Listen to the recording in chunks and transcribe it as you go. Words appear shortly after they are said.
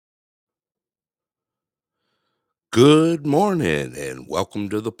Good morning and welcome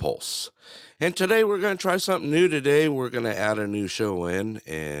to the Pulse. And today we're going to try something new today. We're going to add a new show in,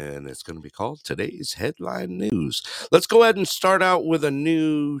 and it's going to be called Today's Headline News. Let's go ahead and start out with a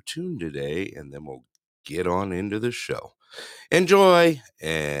new tune today, and then we'll get on into the show. Enjoy,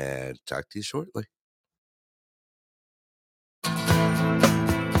 and talk to you shortly.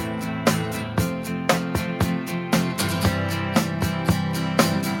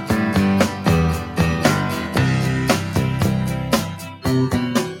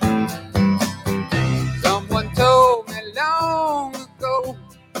 Someone told me long ago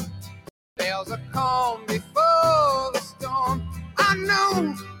there's a calm before the storm. I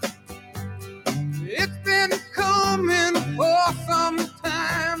know it's been coming for some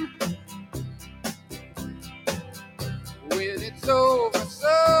time. When it's over,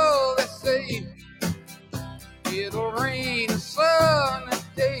 so they say, it'll rain a sunny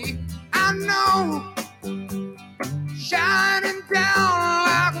day. I know, shining down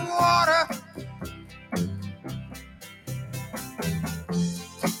like water.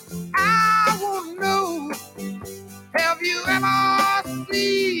 I won't know, have you ever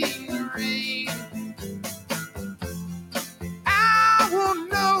seen the rain? I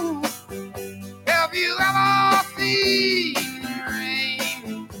won't know, have you ever seen the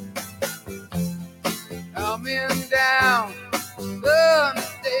rain? Coming down sunny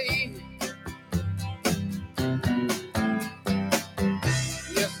day.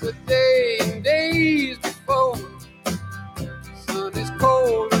 Yesterday and days before, sun is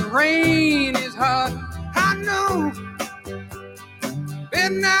cold and rain is hot. I know,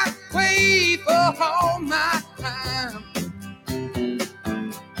 been that way for all my time.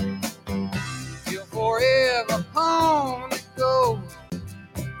 Feel forever on the go,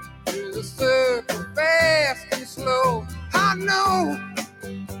 through the circle fast and slow. I know,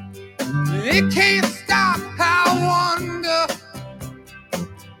 it can't stop. I wonder,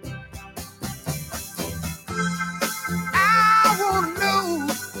 I wanna know,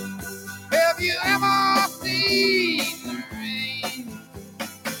 have you ever seen the rain?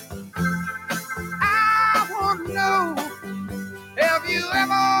 I wanna know, have you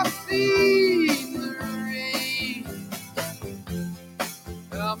ever seen the rain?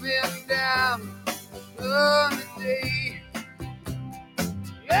 Coming down sunny day.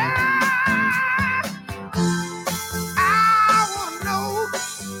 Yeah, I wanna know,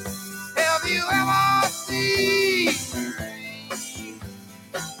 have you ever seen the rain?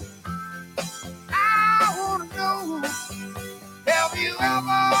 I wanna know, have you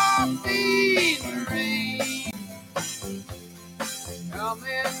ever seen the rain?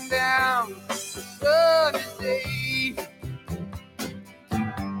 Coming down sunny day.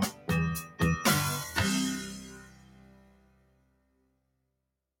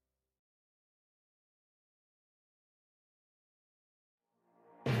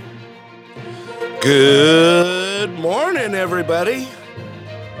 Good morning, everybody,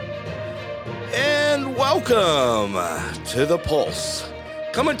 and welcome to the Pulse.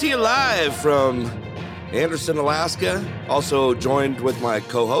 Coming to you live from Anderson, Alaska. Also joined with my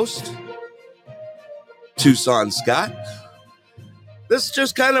co-host, Tucson Scott. This is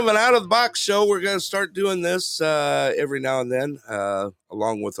just kind of an out-of-the-box show. We're going to start doing this every now and then,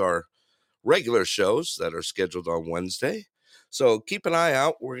 along with our regular shows that are scheduled on Wednesday. So keep an eye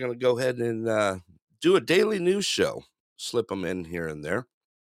out. We're going to go ahead and do a daily news show, slip them in here and there.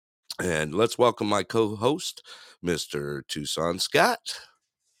 And let's welcome my co-host, Mr. Tucson Scott.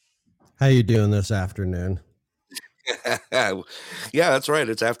 How you doing this afternoon? Yeah, that's right.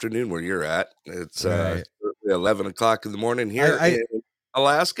 It's afternoon where you're at. It's Right. 11 o'clock in the morning here in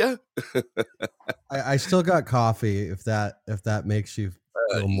Alaska. I still got coffee. If that makes you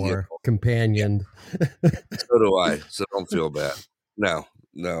feel more companioned. So do I. So don't feel bad. No,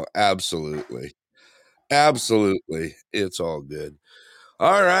 absolutely. Absolutely. It's all good.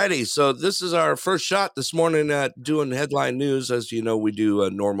 All righty. So this is our first shot this morning at doing headline news. As you know, we do a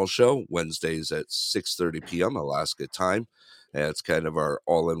normal show Wednesdays at 6:30 p.m. Alaska time. And it's kind of our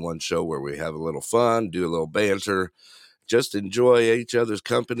all-in-one show where we have a little fun, do a little banter, just enjoy each other's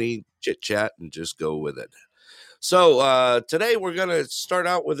company, chit-chat, and just go with it. So today we're going to start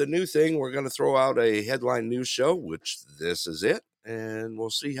out with a new thing. We're going to throw out a headline news show, which this is it, and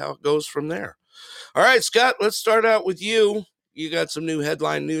we'll see how it goes from there. All right, Scott, let's start out with you. You got some new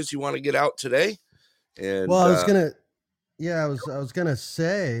headline news you want to get out today? And well, I was gonna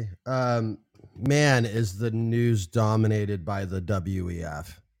say, man, is the news dominated by the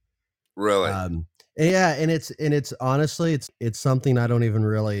WEF? Really? Yeah, and it's honestly it's something I don't even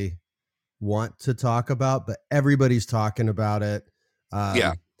really want to talk about, but everybody's talking about it.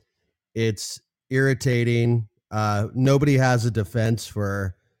 Yeah. It's irritating. Nobody has a defense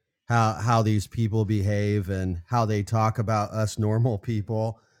for how these people behave and how they talk about us normal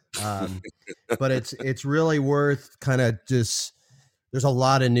people. But it's really worth kind of just, there's a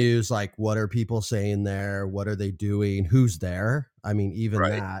lot of news, like what are people saying there? What are they doing? Who's there? I mean, even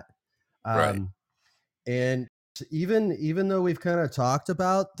Right. that. Right. And even though we've kind of talked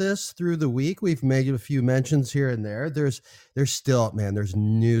about this through the week, we've made a few mentions here and there. There's still, man, there's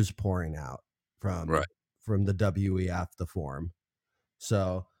news pouring out Right. from the WEF, the forum.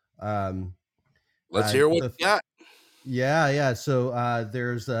 So Let's hear what you got. yeah. So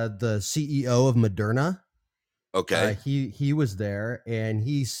there's the CEO of Moderna. Okay. He was there, and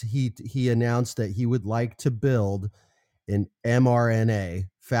he announced that he would like to build an mRNA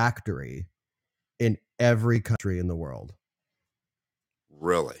factory in every country in the world.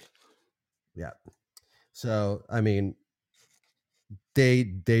 Really? Yeah. So I mean, they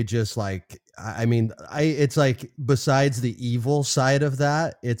just like, I mean, it's like, besides the evil side of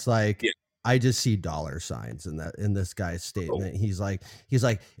that, it's like, Yeah. I just see dollar signs in this guy's statement. He's like,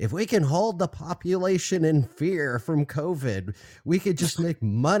 if we can hold the population in fear from COVID, we could just make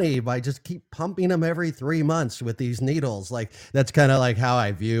money by just keep pumping them every 3 months with these needles. Like, that's kind of like how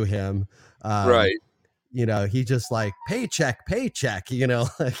I view him. Right. You know, he just like paycheck, you know,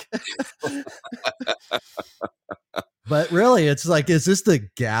 like. But really, it's like, is this the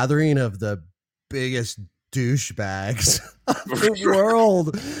gathering of the biggest douchebags of the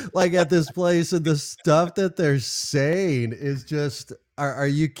world, like, at this place? And the stuff that they're saying is just, are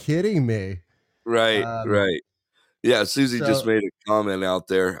you kidding me? Right. Right. Yeah. Susie just So, made a comment out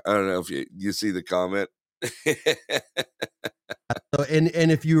there. I don't know if you see the comment.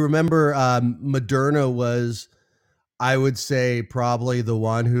 and if you remember, Moderna was, I would say, probably the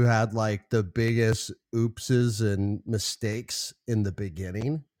one who had like the biggest oopses and mistakes in the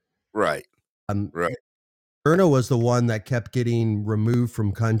beginning. Right. Right. Moderna was the one that kept getting removed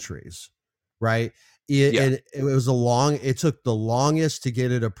from countries, right? Yeah. It took the longest to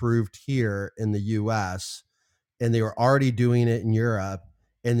get it approved here in the US, and they were already doing it in Europe.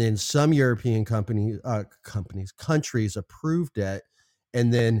 And then some European countries approved it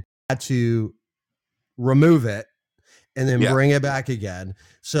and then had to remove it and then Yeah. bring it back again.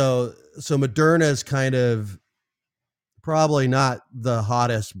 So Moderna is kind of probably not the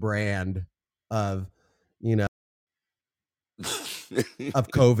hottest brand of, you know, of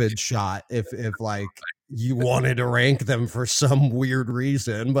COVID shot, if like you wanted to rank them for some weird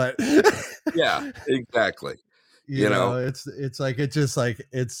reason. But Yeah, exactly. you know, it's like, it's just like,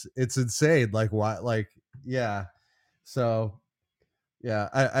 it's insane. Like, why? Like, yeah. So yeah,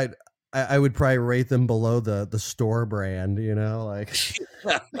 I would probably rate them below the store brand, you know, like.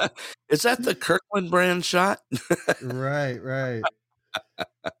 Is that the Kirkland brand shot? Right.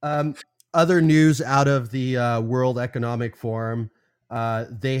 Other news out of the World Economic Forum,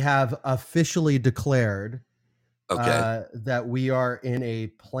 they have officially declared Okay. that we are in a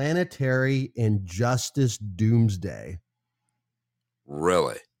planetary injustice doomsday.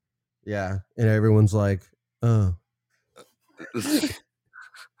 Really? Yeah, and everyone's like, oh.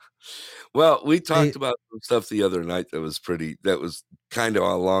 Well, we talked about some stuff the other night that was kind of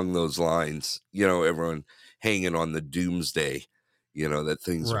along those lines. You know, everyone hanging on the doomsday, you know, that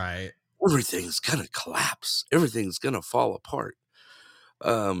Right. everything's gonna collapse, everything's gonna fall apart.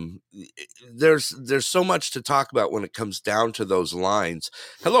 There's so much to talk about when it comes down to those lines.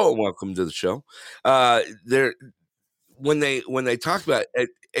 Hello and welcome to the show. When they talk about it,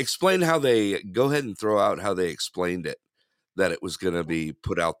 explain how they go ahead and throw out how they explained it, that it was going to be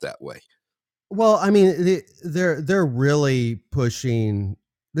put out that way. Well, I mean, they're really pushing.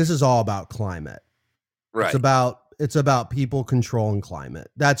 This is all about climate. Right. It's about people controlling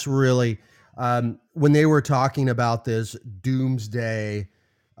climate. That's really, when they were talking about this doomsday,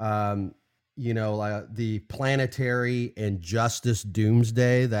 you know, like the planetary injustice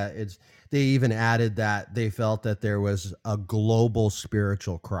doomsday, they even added that they felt that there was a global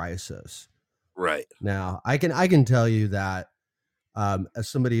spiritual crisis. Right. Now, I can tell you that, as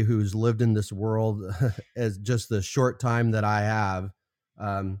somebody who's lived in this world as just the short time that I have,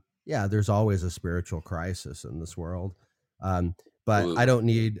 yeah, there's always a spiritual crisis in this world. But I don't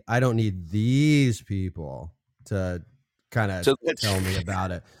need these people to kind of tell me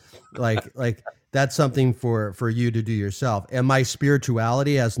about it. Like that's something for you to do yourself. And my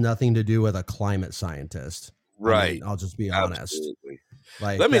spirituality has nothing to do with a climate scientist. Right. I mean, I'll just be honest. Absolutely.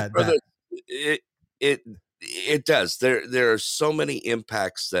 Like, let me throw this. It does. There are so many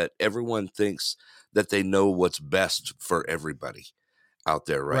impacts that everyone thinks that they know what's best for everybody out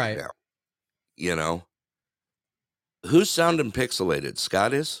there right now. You know, who's sounding pixelated?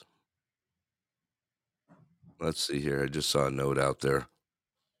 Scott is? Let's see here. I just saw a note out there.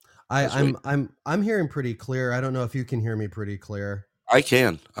 I'm hearing pretty clear. I don't know if you can hear me pretty clear. I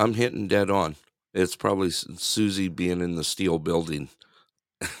can. I'm hitting dead on. It's probably Susie being in the steel building.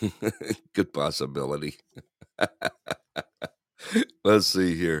 Good possibility. Let's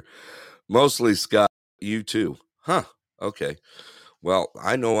see here. Mostly Scott, you too. Huh. Okay. Well,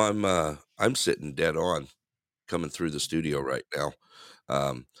 I know I'm sitting dead on coming through the studio right now.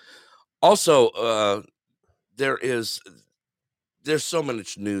 Also, there's so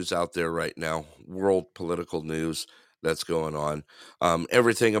much news out there right now, world political news that's going on.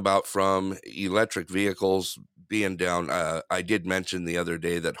 Everything about from electric vehicles being down. I did mention the other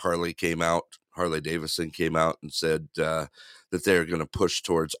day that Harley Davidson came out and said that they're going to push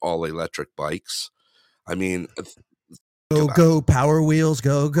towards all electric bikes. I mean, go Power Wheels,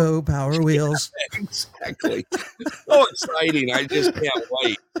 go Power Wheels. Exactly. So exciting. I just can't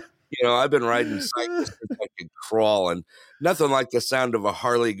wait. You know, I've been riding cycles since I could crawl, and nothing like the sound of a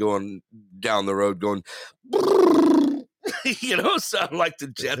Harley going down the road going, sound like the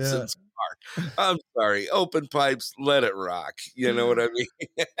Jetsons car. I'm sorry. Open pipes, let it rock. You know what I mean?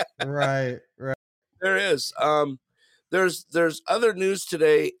 Right. There is. There's other news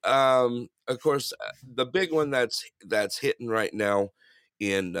today. Of course, the big one that's hitting right now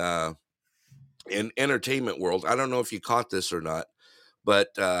in entertainment world. I don't know if you caught this or not, but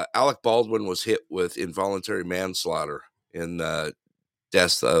Alec Baldwin was hit with involuntary manslaughter in the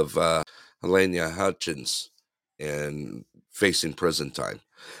death of Helena Hutchins and facing prison time.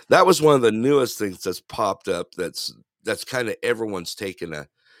 That was one of the newest things that's popped up. That's kind of everyone's taken a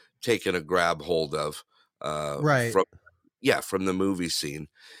grab hold of. Right. From the movie scene,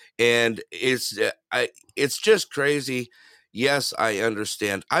 and it's just crazy. Yes, I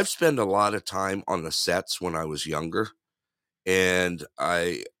understand. I've spent a lot of time on the sets when I was younger, and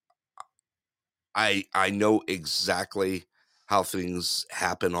I know exactly how things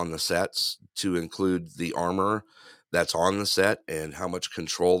happen on the sets, to include the armor that's on the set and how much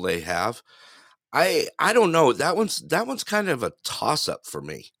control they have. I don't know. That one's kind of a toss up for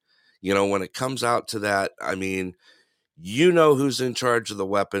me. You know, when it comes out to that, I mean, you know who's in charge of the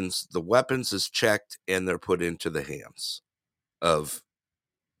weapons. The weapons is checked and they're put into the hands of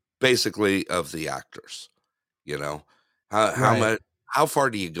basically of the actors. You know, how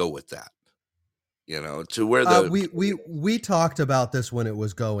far do you go with that? You know, to where we talked about this when it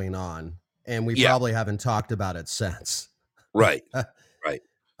was going on, and we probably haven't talked about it since. Right. Right.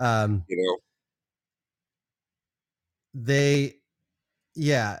 I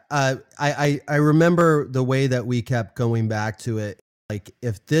remember the way that we kept going back to it. Like,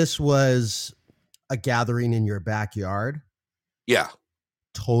 if this was a gathering in your backyard,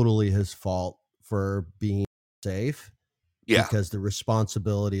 totally his fault for being safe. Because the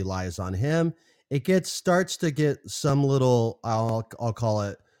responsibility lies on him. It starts to get some little, I'll call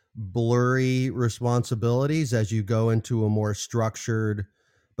it blurry responsibilities as you go into a more structured,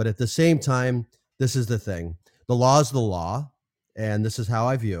 but at the same time, this is the thing. The law is the law, and this is how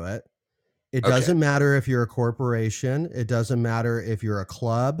I view it. It doesn't matter if you're a corporation. It doesn't matter if you're a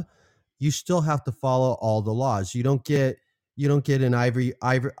club. You still have to follow all the laws. You don't get an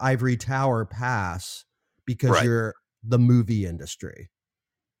ivory tower pass because you're the movie industry.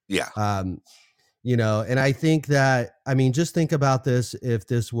 And I think that, I mean, just think about this. If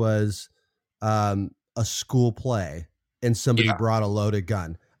this was a school play and somebody brought a loaded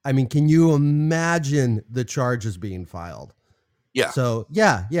gun, I mean, can you imagine the charges being filed? So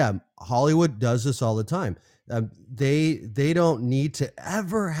Hollywood does this all the time. They don't need to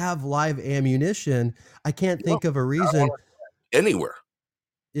ever have live ammunition. I can't think of a reason anywhere.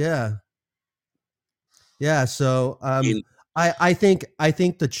 So I think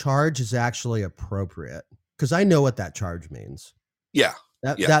the charge is actually appropriate, because I know what that charge means.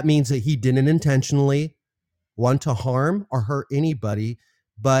 That means that he didn't intentionally want to harm or hurt anybody,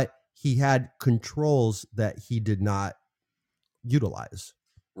 but he had controls that he did not utilize.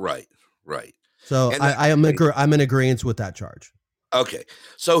 Right. So I'm in agreement with that charge. Okay.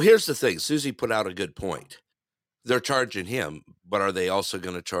 So here's the thing. Susie put out a good point. They're charging him, but are they also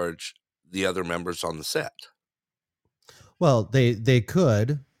going to charge the other members on the set? Well, they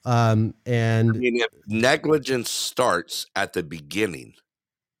could. And I mean, if negligence starts at the beginning,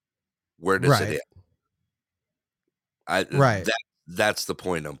 where does it end? That's the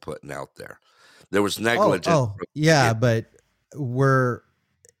point I'm putting out there. There was negligence. But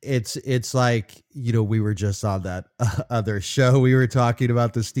it's like, we were just on that other show. We were talking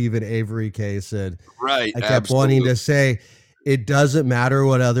about the Stephen Avery case, and I kept wanting to say, it doesn't matter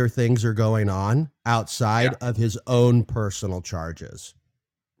what other things are going on outside of his own personal charges.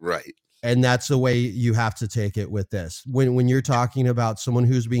 Right. And that's the way you have to take it with this. When you're talking about someone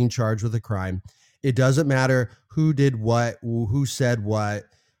who's being charged with a crime, it doesn't matter who did what, who said what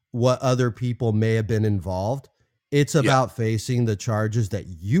other people may have been involved. It's about facing the charges that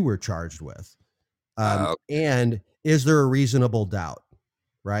you were charged with. And is there a reasonable doubt?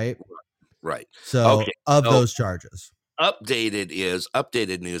 Right. Right. So those charges. Updated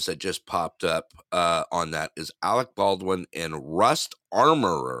news that just popped up on that is Alec Baldwin and Rust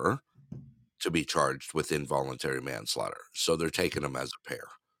Armorer to be charged with involuntary manslaughter. So they're taking them as a pair.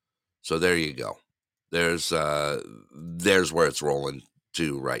 So there you go. There's where it's rolling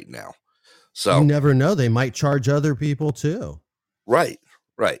to right now. So you never know. They might charge other people too. Right.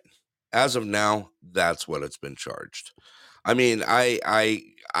 As of now, that's what it's been charged. I mean,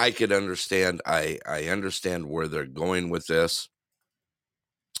 I could understand. I understand where they're going with this.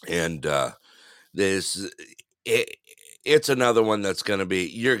 And it's another one that's going to be,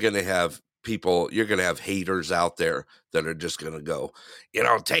 you're going to have haters out there that are just going to go,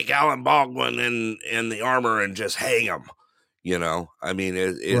 take Alan Baldwin in the armor and just hang him. I mean,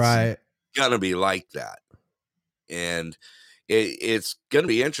 it's right. going to be like that. And it's going to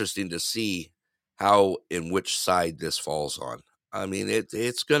be interesting to see how, in which side this falls on. I mean,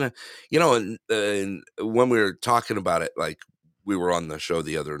 it's going to, and when we were talking about it, like we were on the show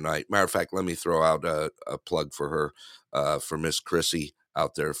the other night, matter of fact, let me throw out a plug for her, for Miss Chrissy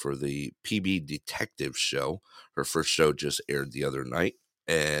out there for the PB Detective show. Her first show just aired the other night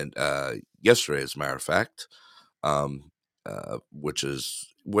and yesterday, as a matter of fact, which is,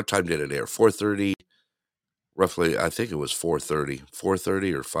 what time did it air? 4:30, roughly. I think it was 4:30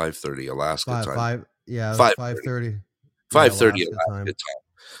 or 5:30 Alaska time. 5:30. 5:30 Alaska time.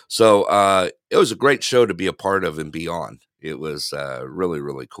 So it was a great show to be a part of and be on. It was really,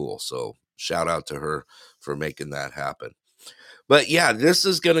 really cool. So shout out to her for making that happen. But yeah, this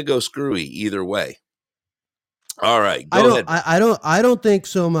is going to go screwy either way. All right, go ahead. I don't think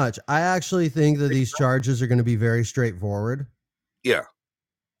so much. I actually think that these charges are going to be very straightforward. Yeah.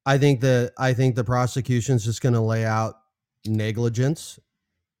 I think the prosecution's just going to lay out negligence.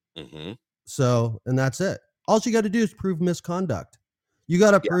 Mm-hmm. So, and that's it. All you got to do is prove misconduct. You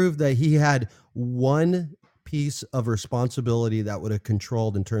got to prove that he had one piece of responsibility that would have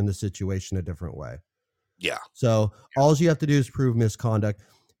controlled and turned the situation a different way. Yeah. So all you have to do is prove misconduct.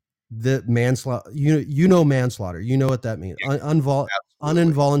 The manslaughter, manslaughter, you know what that means.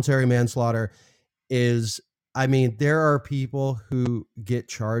 Uninvoluntary manslaughter is, I mean, there are people who get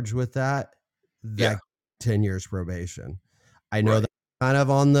charged with that 10 years probation. I know that's kind of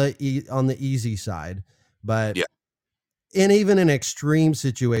on the easy side, but in even an extreme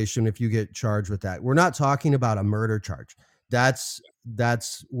situation, if you get charged with that, we're not talking about a murder charge. That's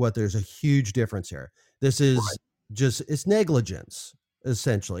what, there's a huge difference here. This is just, it's negligence.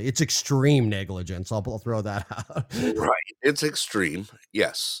 Essentially, it's extreme negligence. I'll throw that out. Right. It's extreme.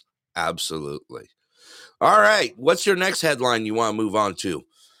 Yes, absolutely. All right. What's your next headline you want to move on to?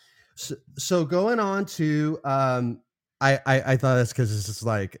 So going on to, I thought that's because it's just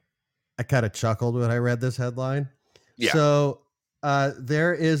like, I kind of chuckled when I read this headline. Yeah. So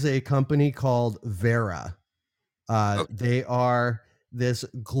there is a company called Verra. They are this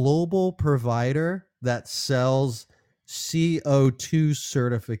global provider that sells CO2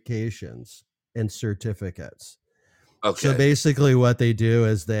 certifications and certificates. Okay. So basically what they do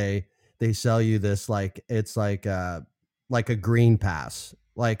is they sell you this, like, it's like a green pass.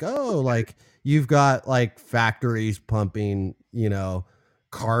 Like, like you've got like factories pumping,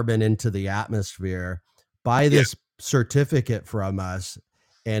 carbon into the atmosphere. Buy this certificate from us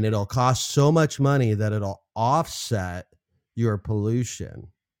and it'll cost so much money that it'll offset your pollution.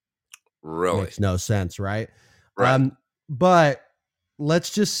 Really? Makes no sense, right? Right. But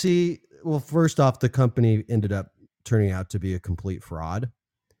let's just see. Well, first off, the company ended up turning out to be a complete fraud.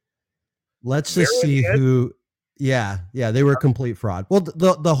 Let's just see who. Yeah, they were a complete fraud. Well,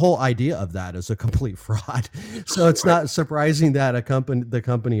 the whole idea of that is a complete fraud. So it's not surprising that the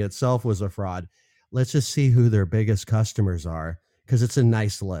company itself was a fraud. Let's just see who their biggest customers are, because it's a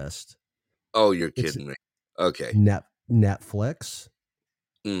nice list. Oh, you're kidding me. Okay. Netflix,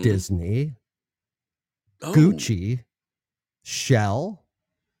 Disney, Gucci, Shell,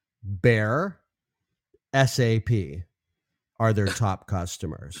 Bear, SAP are their top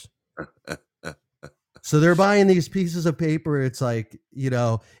customers. So they're buying these pieces of paper. It's like,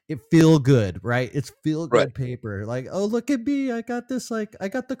 it feel good, right? It's feel good paper. Like, oh, look at me. I got this, like, I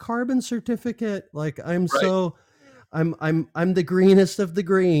got the carbon certificate. Like, I'm the greenest of the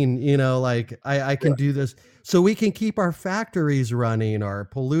green, like I can do this. So we can keep our factories running or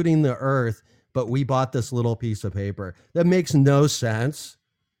polluting the earth, but we bought this little piece of paper. That makes no sense.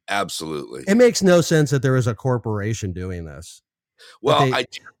 Absolutely. It makes no sense that there is a corporation doing this. Well, I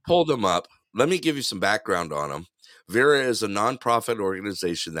pulled them up. Let me give you some background on them. Verra is a nonprofit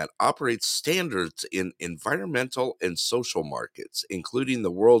organization that operates standards in environmental and social markets, including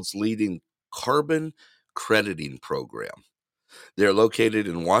the world's leading carbon crediting program. They're located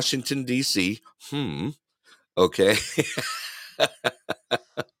in Washington, D.C. Okay.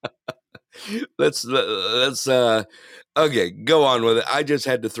 let's okay, go on with it. I just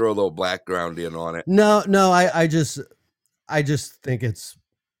had to throw a little background in on it. No, I just think it's,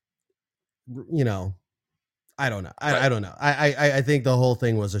 you know, I don't know. I don't know. I think the whole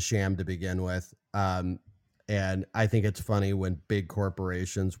thing was a sham to begin with. And I think it's funny when big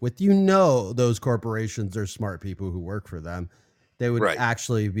corporations, those corporations are smart people who work for them, they would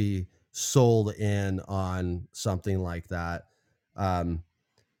actually be sold in on something like that.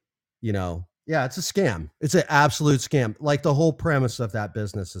 Yeah, it's a scam. It's an absolute scam. Like the whole premise of that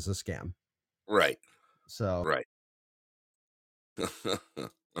business is a scam. Right. So, right.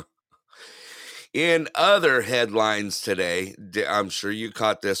 In other headlines today, I'm sure you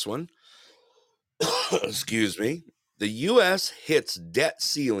caught this one. Excuse me. The U.S. hits debt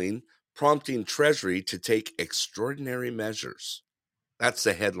ceiling, prompting Treasury to take extraordinary measures. That's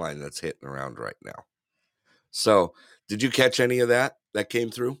the headline that's hitting around right now. So, did you catch any of that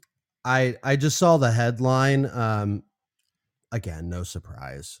came through? I just saw the headline. Again, no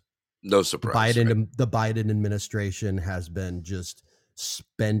surprise. No surprise. The Biden administration has been just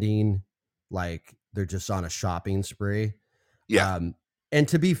spending like they're just on a shopping spree. Yeah. And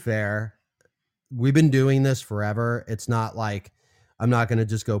to be fair, we've been doing this forever. It's not like I'm not going to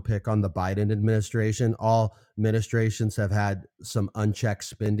just go pick on the Biden administration. All administrations have had some unchecked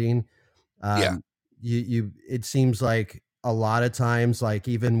spending. It seems like a lot of times, like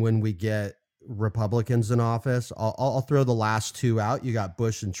even when we get Republicans in office, I'll throw the last two out. You got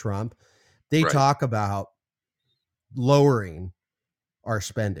Bush and Trump. They talk about lowering our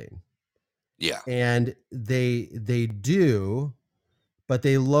spending. Yeah. And they do, but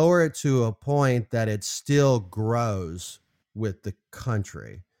they lower it to a point that it still grows with the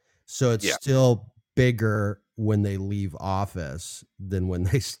country. So it's still bigger when they leave office than when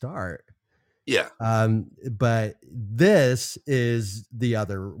they start. Yeah. But this is the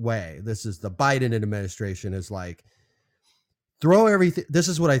other way. This is the Biden administration is like, throw everything. This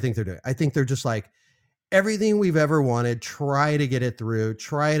is what I think they're doing. I think they're just like, everything we've ever wanted, try to get it through,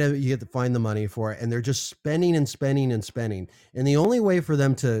 you get to find the money for it. And they're just spending and spending and spending. And the only way for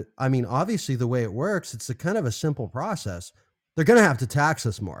them to, I mean, obviously the way it works, it's a kind of a simple process. They're going to have to tax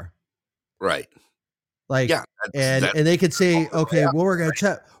us more. Right. Like, yeah, and they could say, okay, well, we're going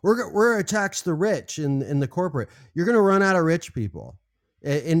to tax the rich and the corporate. You're going to run out of rich people.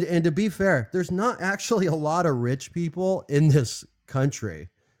 And to be fair, there's not actually a lot of rich people in this country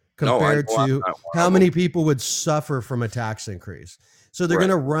compared to how many people would suffer from a tax increase. So they're going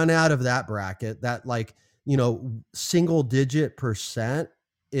to run out of that bracket. That, like, single digit percent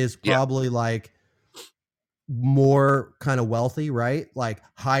is probably like more kind of wealthy, right? Like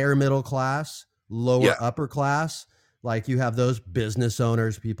higher middle class, lower upper class. Like you have those business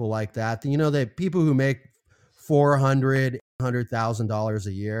owners, people like that. The people who make $400,000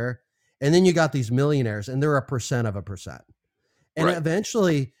 a year, and then you got these millionaires, and they're 1% of 1%. And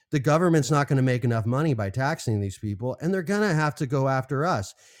eventually the government's not going to make enough money by taxing these people, and they're going to have to go after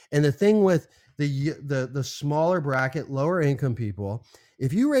us. And the thing with the smaller bracket, lower income people,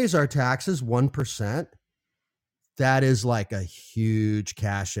 if you raise our taxes 1%, that is like a huge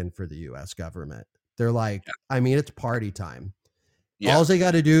cash in for the U.S. government. They're like, I mean, it's party time. Yeah. All they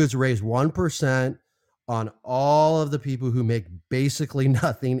got to do is raise 1% on all of the people who make basically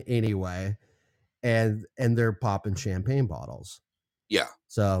nothing anyway. And they're popping champagne bottles. Yeah.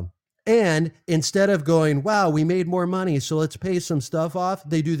 So, and instead of going, wow, we made more money, so let's pay some stuff off,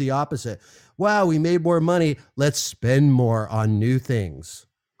 they do the opposite. Wow, we made more money, let's spend more on new things.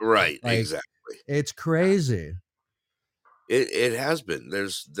 Right. Like, exactly. It's crazy. It has been.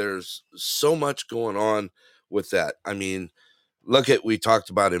 There's so much going on with that. I mean, we talked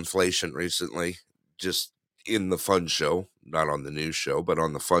about inflation recently, just in the fun show, not on the news show, but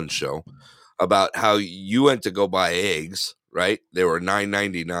on the fun show, about how you went to go buy eggs, right? They were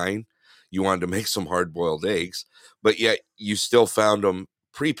 $9.99. You wanted to make some hard-boiled eggs, but yet you still found them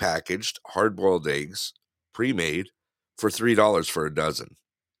prepackaged, hard-boiled eggs, pre-made, for $3 for a dozen.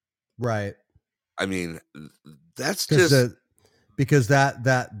 Right. I mean, that's just because that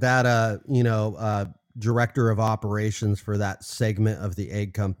director of operations for that segment of the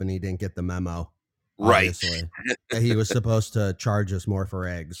egg company didn't get the memo. Right. That he was supposed to charge us more for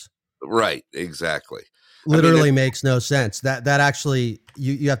eggs. Right, exactly. literally makes no sense. That actually,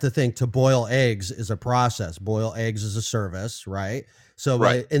 you have to think, to boil eggs is a process. Boil eggs is a service, right? So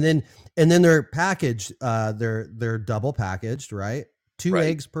Right. and then they're packaged. They're double packaged, right? 2 Right.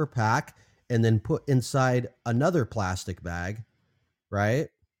 eggs per pack, and then put inside another plastic bag, right?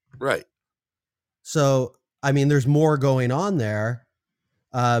 Right. So I mean, there's more going on there.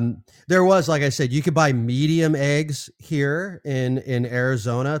 There was, like I said, you could buy medium eggs here in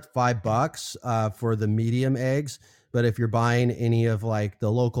Arizona, $5 for the medium eggs. But if you're buying any of like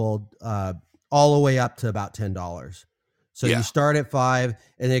the local, all the way up to about $10. So Yeah. you start at 5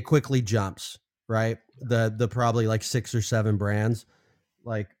 and it quickly jumps, right? The probably like 6 or 7 brands,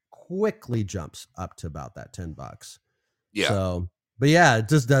 like quickly jumps up to about that $10. Yeah. So, but yeah,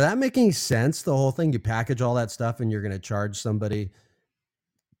 does that make any sense? The whole thing, you package all that stuff and you're going to charge somebody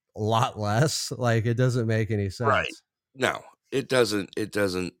a lot less. Like, it doesn't make any sense. Right. No, it doesn't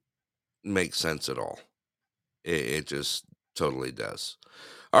make sense at all. It just totally does.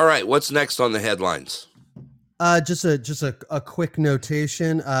 All right, what's next on the headlines? Just a quick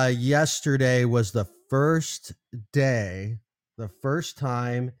notation. Yesterday was the first time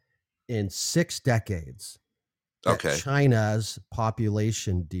in 6 decades that Okay. China's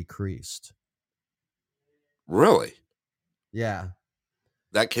population decreased. Really? Yeah.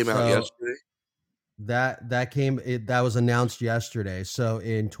 That came out yesterday? That was announced yesterday. So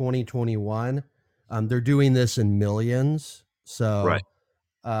in 2021, they're doing this in millions. So Right.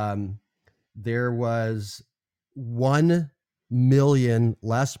 There was 1 million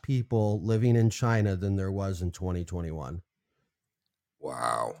less people living in China than there was in 2021.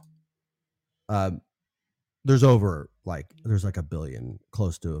 Wow. There's like a billion,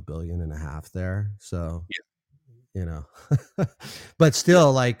 close to 1.5 billion there. So, you know, but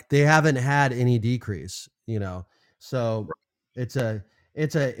still, like, they haven't had any decrease, you know. So it's an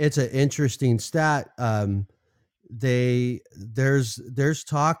interesting stat. There's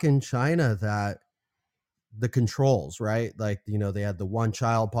talk in China that the controls, right? Like, you know, they had the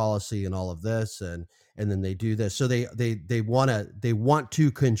 1-child policy and all of this, and then they do this. So they want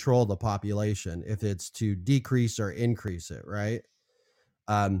to control the population, if it's to decrease or increase it, right?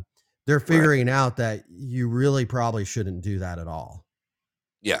 They're figuring out that you really probably shouldn't do that at all.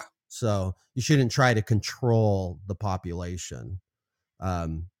 Yeah. So you shouldn't try to control the population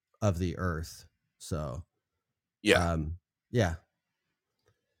of the earth. So yeah. Yeah.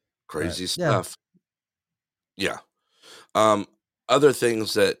 Crazy stuff. Yeah. Other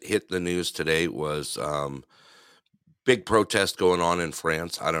things that hit the news today was big protest going on in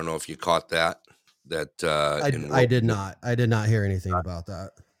France. I don't know if you caught that. I did not. I did not hear anything about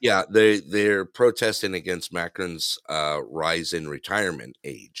that. Yeah, they're protesting against Macron's rise in retirement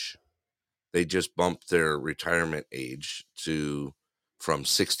age. They just bumped their retirement age from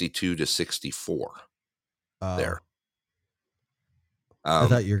 62 to 64. There. I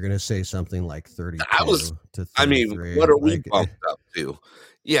thought you were going to say something like 32 to 33. I mean, what are we bumped up to?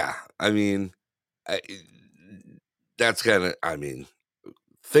 Yeah, I mean, that's kind of, I mean,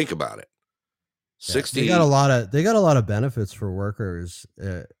 think about it. 60. They got a lot of benefits for workers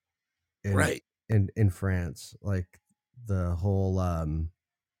in France, like the whole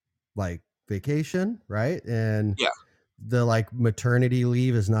like vacation, right? And the like maternity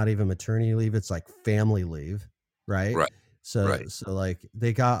leave is not even maternity leave, it's like family leave, right? So like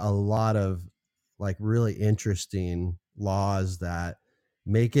they got a lot of like really interesting laws that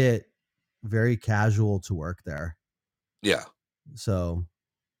make it very casual to work there. Yeah. So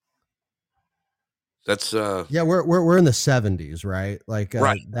that's we're in the 70s, right? Like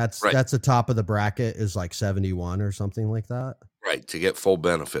that's the top of the bracket is like 71 or something like that. Right, to get full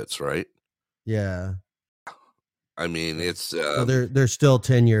benefits, right? Yeah. I mean, it's so they're still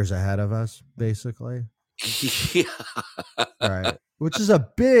 10 years ahead of us, basically. Yeah. Right. Which is a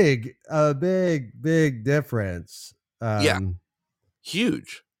big difference.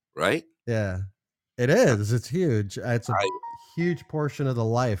 Huge, right? Yeah. It is. It's huge. It's a huge portion of the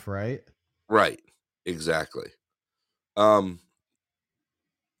life, right? Right. Exactly. Let's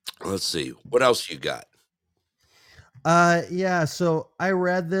see. What else you got? Yeah, so I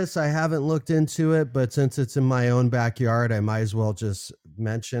read this. I haven't looked into it, but since it's in my own backyard, I might as well just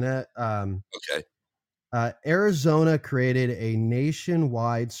mention it. Okay. Arizona created a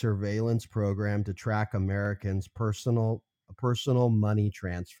nationwide surveillance program to track Americans' personal money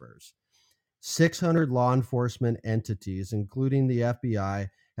transfers. 600 law enforcement entities, including the FBI,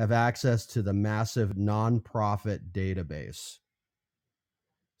 have access to the massive nonprofit database.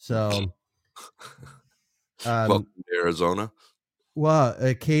 So, welcome to Arizona. Well,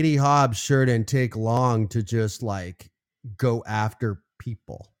 Katie Hobbs sure didn't take long to just like go after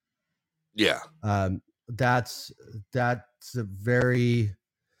people. Yeah. that's a very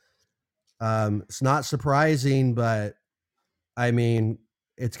it's not surprising, but I mean,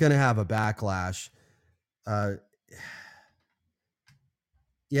 it's going to have a backlash.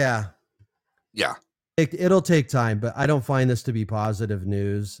 Yeah. It'll take time, but I don't find this to be positive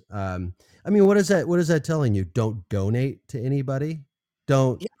news. I mean, what is that telling you? Don't donate to anybody.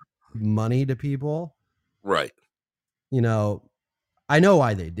 Don't give money to people. Right. You know, I know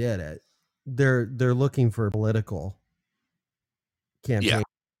why they did it. They're looking for political campaign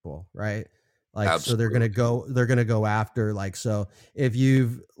people, right? Like, Absolutely. so they're gonna go after, like, so if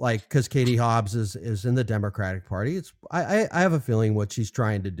you've, like, because Katie Hobbs is in the Democratic Party, it's I have a feeling what she's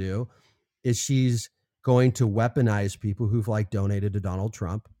trying to do is she's going to weaponize people who've, like, donated to Donald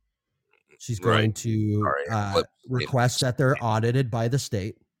Trump. She's going to request that they're audited by the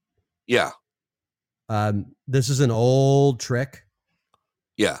state. Yeah. This is an old trick.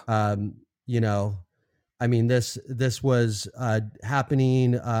 Yeah. You know, I mean, this was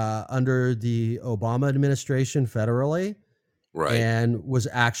happening under the Obama administration federally, right, and was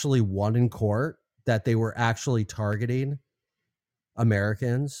actually won in court that they were actually targeting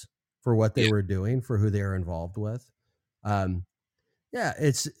Americans for what they were doing, for who they were involved with. Yeah,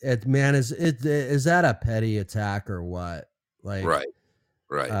 is that a petty attack or what? Like, right.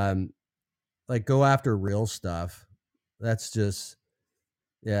 Like, go after real stuff. That's just,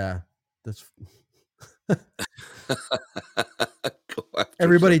 yeah, that's.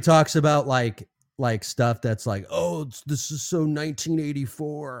 Everybody talks about like stuff that's like, oh, this is so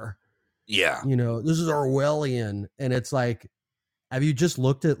 1984. Yeah. You know, this is Orwellian. And it's like, have you just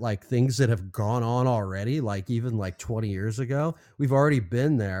looked at, like, things that have gone on already? Like, even like 20 years ago, we've already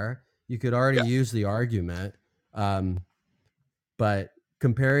been there. You could already use the argument. But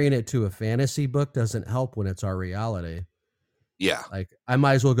comparing it to a fantasy book doesn't help when it's our reality. Yeah. Like, I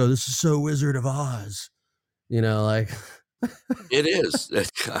might as well go, this is so Wizard of Oz. You know, like, it is.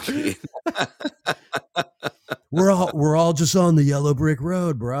 I mean, we're all just on the yellow brick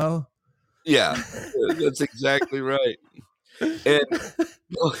road, bro. Yeah, that's exactly right. And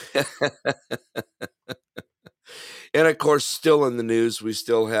of course, still in the news, we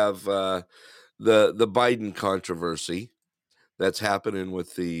still have the Biden controversy that's happening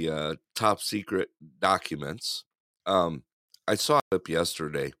with the top secret documents. I saw it up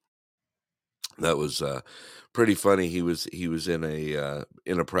yesterday. That was pretty funny. He was in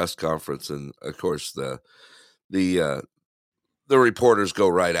a press conference, and of course the reporters go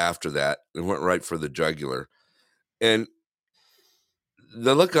right after that and went right for the jugular. And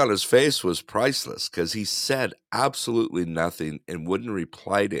the look on his face was priceless, because he said absolutely nothing and wouldn't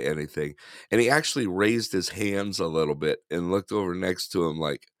reply to anything. And he actually raised his hands a little bit and looked over next to him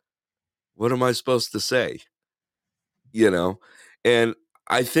like, what am I supposed to say? You know? And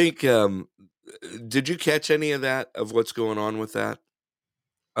I think, did you catch any of that, of what's going on with that?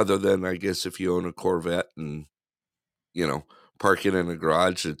 Other than, I guess, if you own a Corvette and, you know, park it in a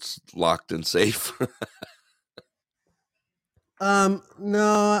garage, it's locked and safe. No,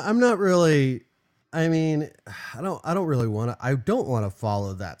 I'm not really. I mean, I don't really want to. I don't want to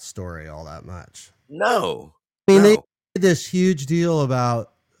follow that story all that much. No. I mean, they did this huge deal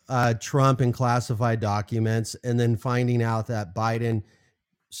about Trump and classified documents, and then finding out that Biden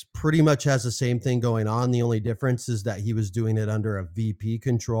pretty much has the same thing going on. The only difference is that he was doing it under a VP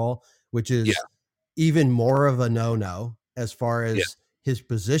control, which is even more of a no-no as far as his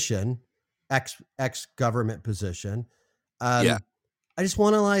position, ex government position. I just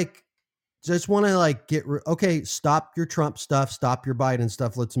want to get okay. Stop your Trump stuff. Stop your Biden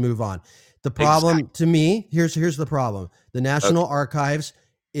stuff. Let's move on. The problem to me, here's the problem. The National Archives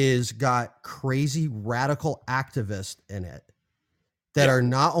is got crazy radical activists in it that are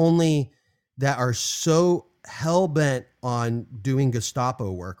not only that are so hell bent on doing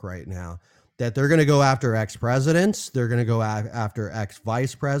Gestapo work right now that they're going to go after ex-presidents. They're going to go after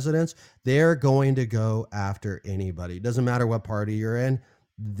ex-vice presidents. They're going to go after anybody. It doesn't matter what party you're in.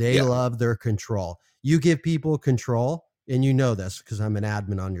 They love their control. You give people control, and you know this because I'm an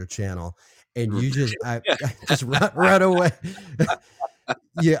admin on your channel, and you just I just run away.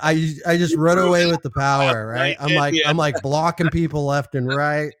 I just run away with the power, right? I'm like blocking people left and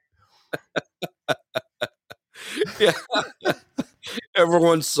right. Yeah.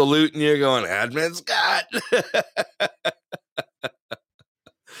 Everyone's saluting you, going, Admin Scott.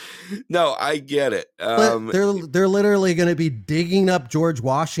 No, I get it. They're literally going to be digging up George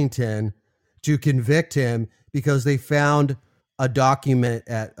Washington to convict him because they found a document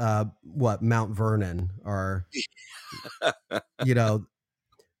at Mount Vernon, or you know,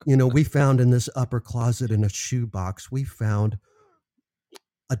 we found in this upper closet in a shoebox, we found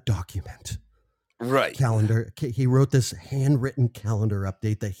a document. Right. calendar. He wrote this handwritten calendar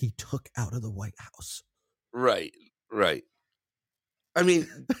update that he took out of the White House. Right. Right. I mean,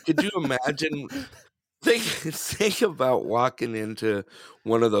 could you imagine? Think about walking into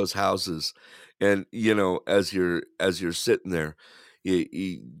one of those houses, and as you're sitting there,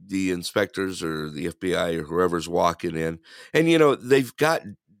 the inspectors or the FBI or whoever's walking in, and they've got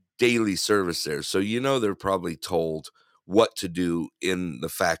daily service there, so they're probably told what to do in the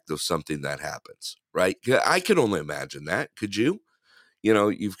fact of something that happens, right? I can only imagine that. Could you?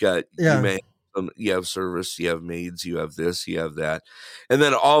 You Yeah. may you have service, you have maids, you have this, you have that. And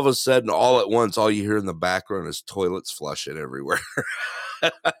then all of a sudden, all at once, all you hear in the background is toilets flushing everywhere.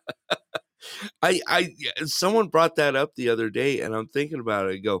 Someone brought that up the other day, and I'm thinking about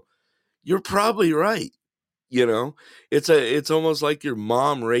it. I go, you're probably right. It's almost like your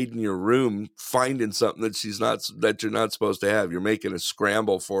mom raiding your room, finding something that you're not supposed to have. You're making a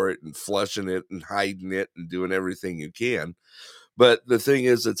scramble for it and flushing it and hiding it and doing everything you can. But the thing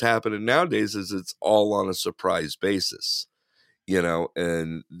is that's happening nowadays is it's all on a surprise basis,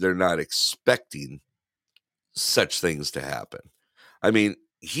 and they're not expecting such things to happen. I mean,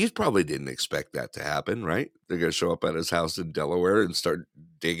 he probably didn't expect that to happen, right? They're going to show up at his house in Delaware and start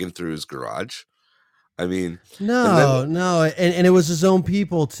digging through his garage. I mean, and then, No. And it was his own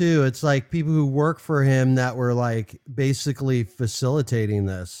people too. It's like people who work for him that were like basically facilitating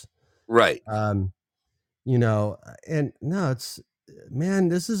this. right. And no, man,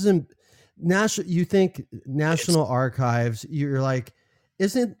 this isn't national. You think National Archives, you're like,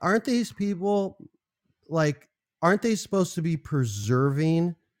 aren't these people like, aren't they supposed to be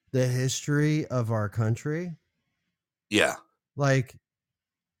preserving the history of our country? Yeah. Like,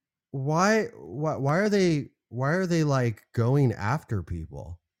 why are they like going after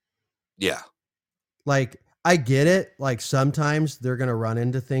people? Yeah. Like, I get it. Like, sometimes they're going to run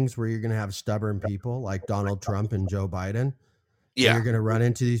into things where you're going to have stubborn people like Donald Trump and Joe Biden. Yeah. You're going to run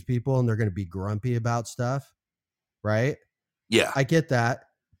into these people and they're going to be grumpy about stuff. Right. Yeah. I get that.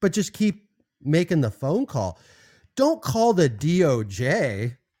 But just keep making the phone call. Don't call the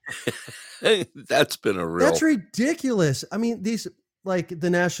DOJ. That's ridiculous. I mean, like the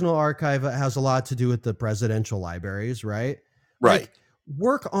National Archive has a lot to do with the presidential libraries, right? Right. Like,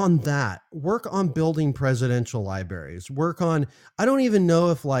 work on that. Work on building presidential libraries. I don't even know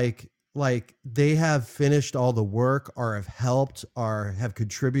if like they have finished all the work or have helped or have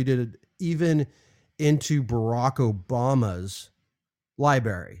contributed even into Barack Obama's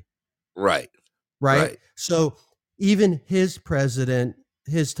library. Right. So even his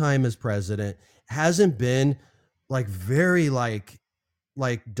time as president hasn't been like very like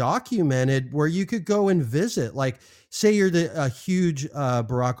documented where you could go and visit. Like, say you're a huge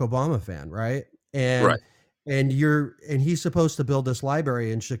Barack Obama fan, right? And he's supposed to build this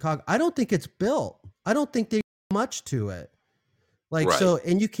library in Chicago. I don't think it's built. I don't think they do much to it. Like, so,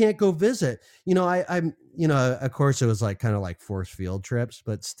 and you can't go visit. I'm of course it was like kind of like forced field trips,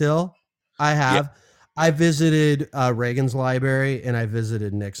 but still, I visited Reagan's library and I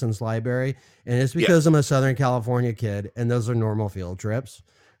visited Nixon's library, and it's because I'm a Southern California kid, and those are normal field trips,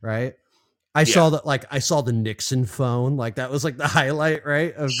 right? I saw the Nixon phone, like that was like the highlight,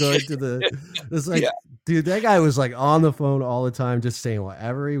 right, of going to the. It's like, dude, that guy was like on the phone all the time, just saying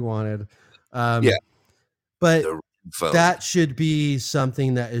whatever he wanted. But that should be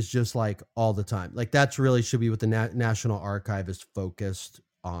something that is just like all the time. Like, that's really should be what the National Archive is focused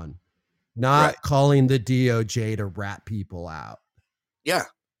on. Not calling the DOJ to rat people out. Yeah.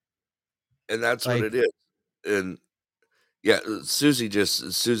 And that's what it is. And Susie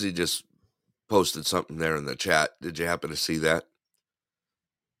just posted something there in the chat. Did you happen to see that?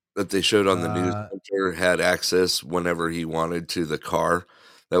 That they showed on the news. Hunter had access whenever he wanted to the car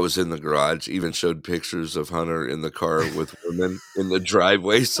that was in the garage. Even showed pictures of Hunter in the car with women in the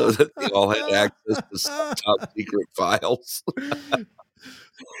driveway so that they all had access to some top secret files.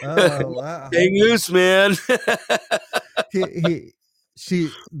 Oh, wow. Hang loose, man.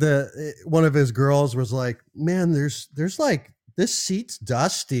 One of his girls was like, man, there's like, this seat's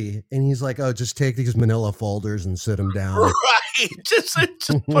dusty. And he's like, oh, just take these manila folders and sit them down. Right. Just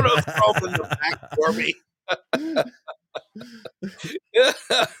put a phone in the back for me.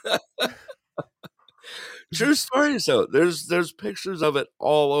 True stories though. There's pictures of it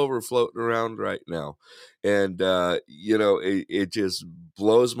all over floating around right now. And it just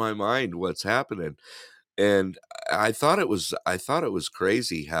blows my mind what's happening. And I thought it was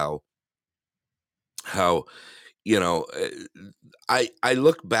crazy how I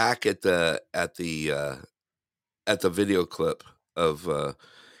look back at the video clip of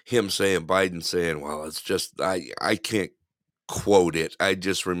Biden saying, well, it's just I can't quote it. I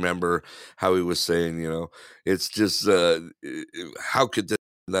just remember how he was saying, it's just how could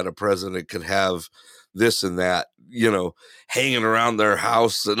that a president could have this and that, hanging around their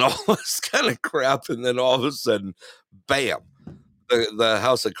house and all this kind of crap, and then all of a sudden, bam, the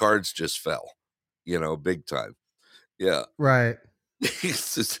house of cards just fell, big time. Yeah. Right. He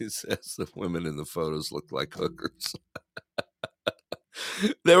says the women in the photos looked like hookers.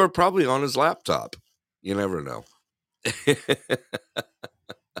 They were probably on his laptop. You never know.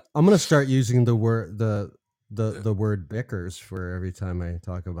 I'm gonna start using the word the word bickers for every time I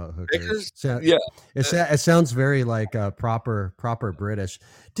talk about hookers. Yeah, it sounds very like proper British.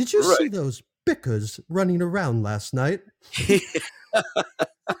 Did you see those bickers running around last night?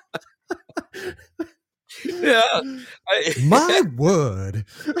 Yeah, my word,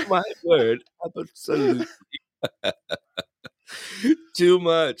 absolutely. Too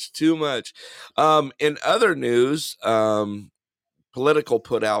much. In other news, Political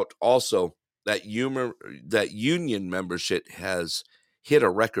put out also that union membership has hit a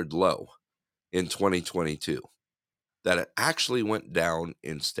record low in 2022, that it actually went down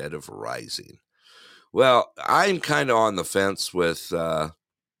instead of rising. Well, I'm kind of on the fence with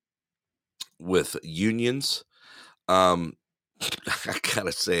unions. I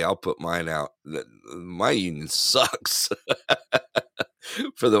gotta say, I'll put mine out. My union sucks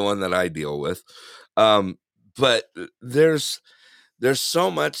for the one that I deal with. But there's so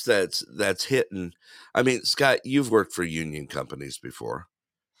much that's hitting. I mean, Scott, you've worked for union companies before,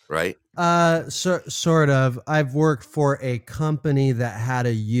 right? Sort of. I've worked for a company that had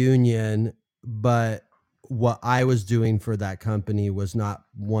a union, but what I was doing for that company was not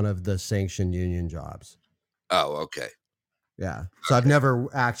one of the sanctioned union jobs. Oh, okay. Yeah. So I've never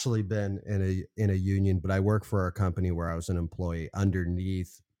actually been in a union, but I work for a company where I was an employee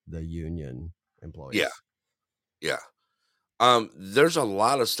underneath the union employees. Yeah. There's a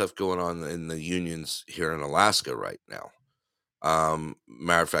lot of stuff going on in the unions here in Alaska right now.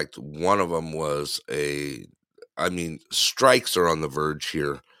 Matter of fact, one of them was strikes are on the verge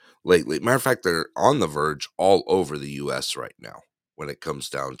here lately. Matter of fact, they're on the verge all over the U.S. right now when it comes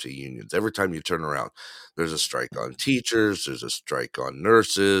down to unions. Every time you turn around, there's a strike on teachers, there's a strike on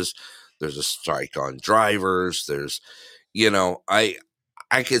nurses, there's a strike on drivers. There's, I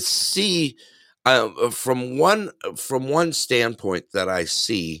could see from one standpoint that I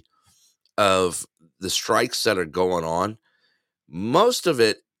see of the strikes that are going on, most of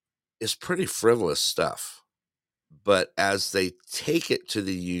it is pretty frivolous stuff. But as they take it to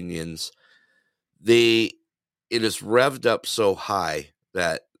the unions, it is revved up so high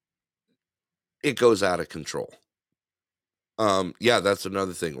that it goes out of control. Yeah, that's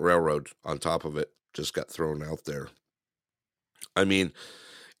another thing. Railroad on top of it just got thrown out there. I mean,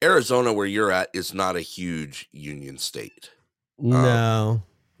 Arizona, where you're at, is not a huge union state. No,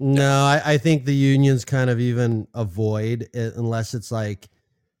 I think the unions kind of even avoid it unless it's like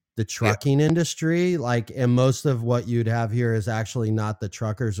the trucking industry. Like, and most of what you'd have here is actually not the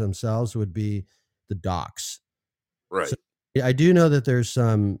truckers themselves, would be the docks. Right. So I do know that there's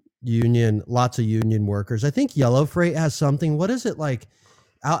lots of union workers. I think Yellow Freight has something. What is it like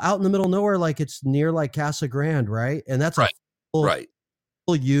out in the middle of nowhere? Like it's near like Casa Grande, right? And that's right. a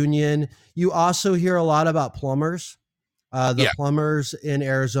full union. You also hear a lot about plumbers. Plumbers in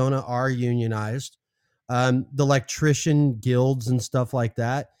Arizona are unionized. The electrician guilds and stuff like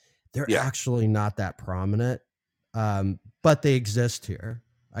that, they're actually not that prominent, but they exist here.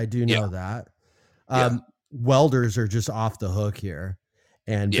 I do know that. Welders are just off the hook here.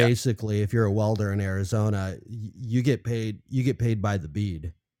 And basically, if you're a welder in Arizona, you get paid by the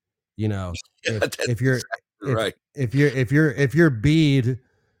bead. If your bead,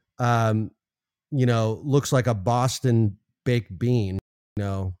 looks like a Boston baked bean,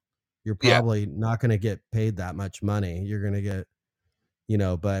 you're probably not going to get paid that much money. You're going to get,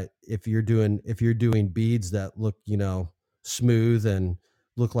 but if you're doing beads that look, smooth and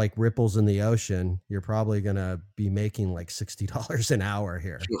look like ripples in the ocean, you're probably going to be making like $60 an hour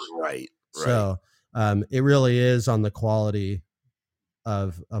here. Right. So, it really is on the quality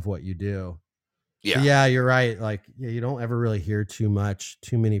of what you do. Yeah, you're right. Like, you don't ever really hear too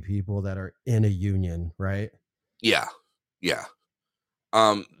many people that are in a union, right? Yeah.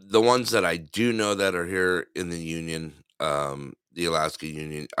 The ones that I do know that are here in the union, the Alaska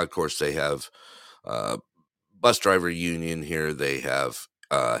Union, of course, they have bus driver union here. They have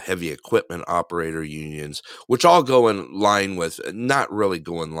heavy equipment operator unions, which all go in line with, not really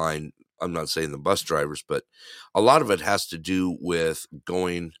go in line. I'm not saying the bus drivers, but a lot of it has to do with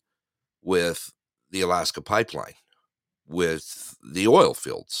going with the Alaska pipeline, with the oil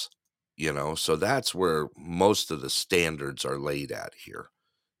fields. So that's where most of the standards are laid at here,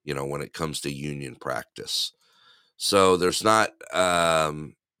 when it comes to union practice. So there's not a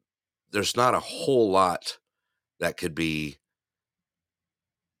whole lot that could be,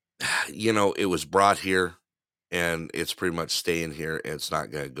 it was brought here and it's pretty much staying here and it's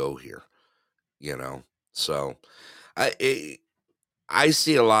not going to go here, you know. So I I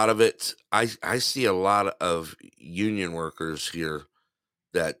see a lot of it. I see a lot of union workers here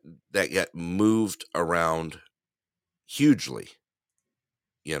that get moved around hugely,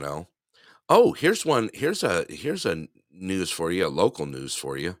 you know. Oh, here's one. Here's a news for you, a local news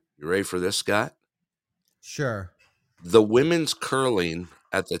for you. You ready for this, Scott? Sure. The women's curling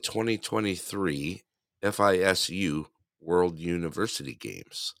at the 2023 FISU World University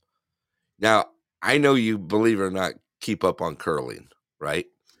Games. Now, I know you, believe it or not, keep up on curling, right?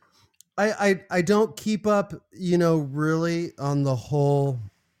 I don't keep up, really on the whole,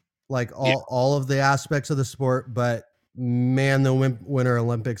 like Yeah. all of the aspects of the sport, but man, the Winter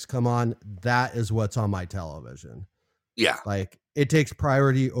Olympics come on, that is what's on my television. Yeah. Like it takes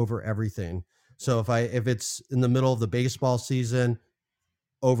priority over everything. So if it's in the middle of the baseball season,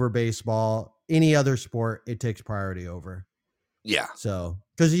 over baseball, any other sport, it takes priority over. Yeah. So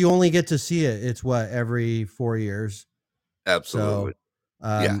because you only get to see it, it's every 4 years. Absolutely.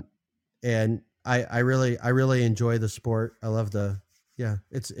 So, Yeah. and I really enjoy the sport. I love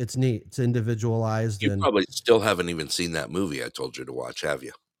it's neat. It's individualized. You And probably still haven't even seen that movie I told you to watch, have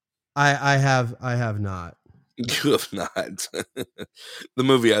you? I have not. You have not. The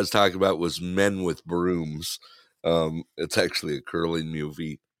movie I was talking about was Men with Brooms. It's actually a curling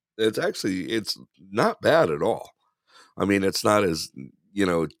movie. It's not bad at all. I mean, it's not as,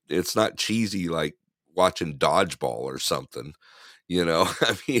 it's not cheesy like watching Dodgeball or something,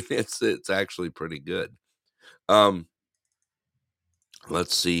 I mean, it's actually pretty good.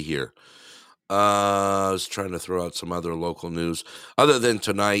 Let's see here. I was trying to throw out some other local news. Other than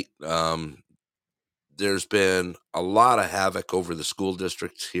tonight, there's been a lot of havoc over the school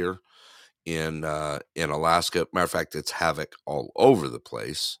districts here in Alaska. Matter of fact, it's havoc all over the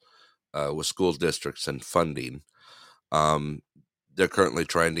place with school districts and funding. They're currently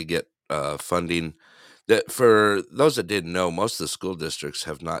trying to get funding. That, for those that didn't know, most of the school districts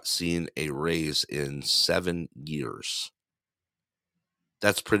have not seen a raise in 7 years.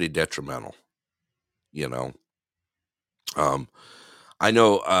 That's pretty detrimental, you know. I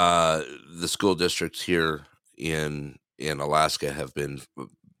know the school districts here in Alaska have been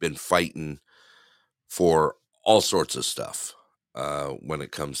fighting for all sorts of stuff when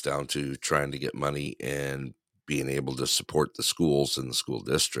it comes down to trying to get money and being able to support the schools and the school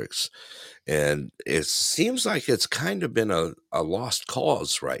districts. And it seems like it's kind of been a lost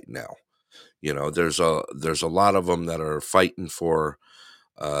cause right now. There's a lot of them that are fighting for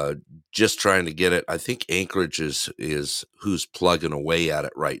just trying to get it. I think Anchorage is who's plugging away at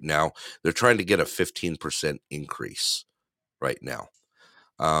it right now. They're trying to get a 15% increase right now.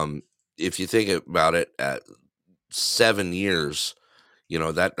 If you think about it, at 7 years,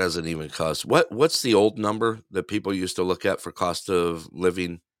 that doesn't even cost. What's the old number that people used to look at for cost of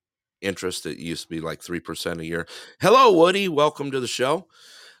living interest? It used to be like 3% a year. Hello, Woody. Welcome to the show.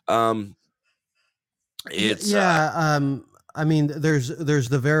 It's I mean, there's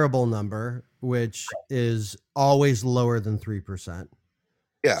the variable number, which is always lower than 3%.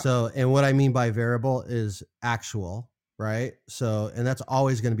 yeah, So, and what I mean by variable is actual, right? So, and that's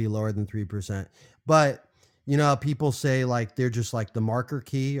always going to be lower than 3%. But people say like they're just like the marker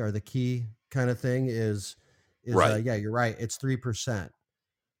key or the key kind of thing is right. Yeah, you're right. It's 3%.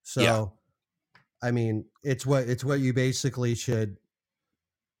 So, Yeah. I mean, it's what you basically should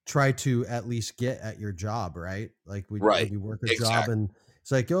try to at least get at your job, right? Like when Right. you work a job Exactly. and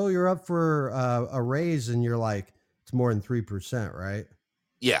it's like, oh, you're up for a raise, and you're like, it's more than 3%, right?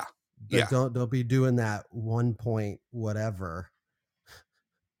 Yeah. But Yeah. don't be doing that 1 point whatever.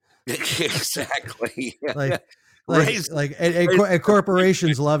 Exactly. Like Raise- and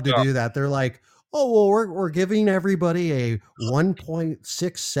corporations love to do that. They're like, oh well, we're giving everybody a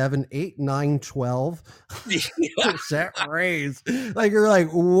 1.678912% raise. Like you're like,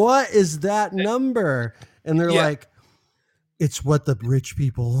 what is that number? And they're Yeah. like, it's what the rich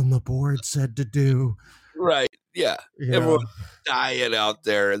people on the board said to do. Right. Yeah. Everyone's dying out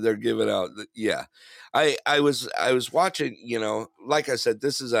there and they're giving out. Yeah. I was watching, like I said,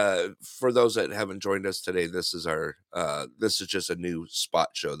 this is for those that haven't joined us today, this is just a new spot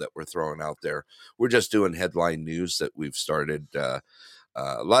show that we're throwing out there. We're just doing headline news that we've started. A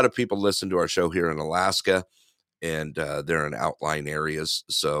lot of people listen to our show here in Alaska, and they're in outlying areas.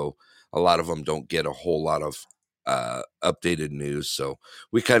 So a lot of them don't get a whole lot of updated news. So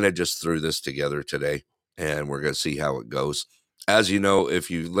we kind of just threw this together today, and we're going to see how it goes. As you know, if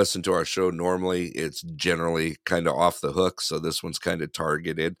you listen to our show normally, it's generally kind of off the hook. So this one's kind of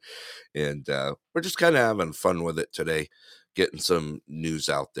targeted, and we're just kind of having fun with it today, getting some news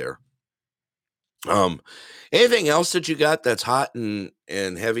out there. Anything else that you got that's hot and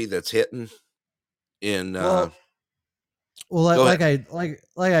heavy that's hitting in? Well, like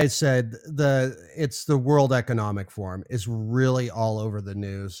I said, it's the World Economic Forum is really all over the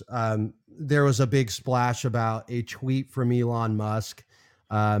news. There was a big splash about a tweet from Elon Musk.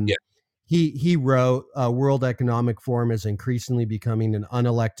 Yeah. He wrote, "World Economic Forum is increasingly becoming an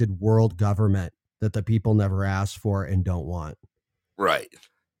unelected world government that the people never asked for and don't want." Right.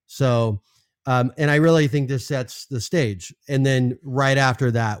 So, and I really think this sets the stage. And then right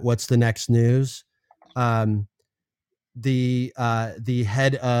after that, what's the next news? The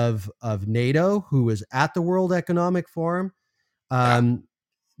head of NATO, who was at the World Economic Forum,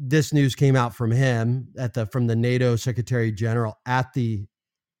 this news came out from him from the NATO Secretary General at the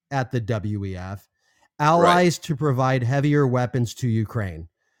WEF. Allies to provide heavier weapons to Ukraine,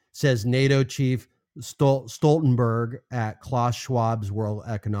 says NATO Chief Stoltenberg at Klaus Schwab's World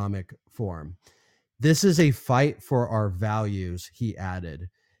Economic Forum. This is a fight for our values, he added.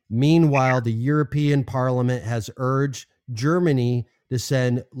 Meanwhile, the European Parliament has urged Germany to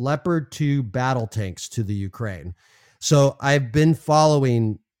send Leopard 2 battle tanks to the Ukraine. So I've been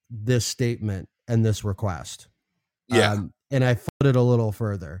following this statement and this request. Yeah. And I followed it a little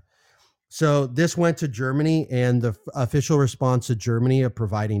further. So this went to Germany, and the official response to Germany of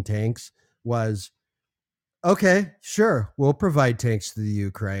providing tanks was, okay, sure, we'll provide tanks to the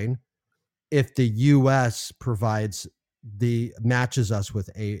Ukraine if the U.S. matches us with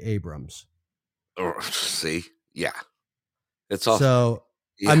Abrams. See, yeah, it's all. So,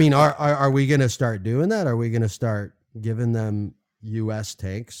 yeah. I mean, are we going to start doing that? Are we going to start giving them U.S.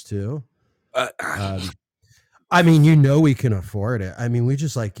 tanks too? I mean, we can afford it. I mean, we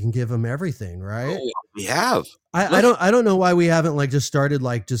just can give them everything, right? Oh, we have. I don't know why we haven't just started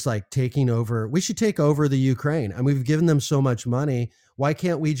taking over. We should take over the Ukraine, and we've given them so much money. Why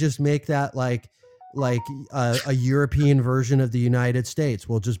can't we just make that a European version of the United States?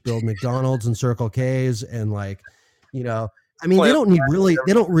 We'll just build McDonald's and Circle K's, and I mean, they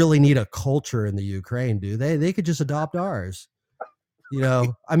don't really need a culture in the Ukraine, do they? They could just adopt ours.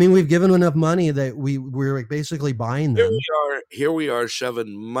 I mean, we've given them enough money that we're basically buying them. Here we are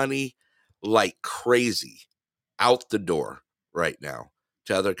shoving money like crazy out the door right now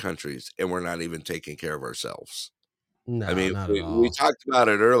to other countries, and we're not even taking care of ourselves. No, I mean, not at all. We talked about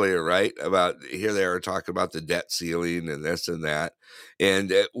it earlier, right? About here they are talking about the debt ceiling and this and that,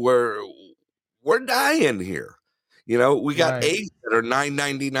 and we're dying here. We got eggs that are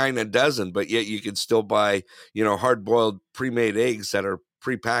 $9.99 a dozen, but yet you can still buy, hard-boiled pre-made eggs that are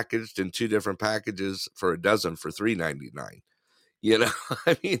pre-packaged in 2 different packages for a dozen for $3.99.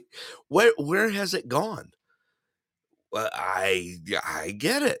 I mean, where has it gone? Well, I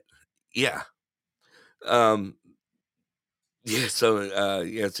get it. Yeah. Yeah. So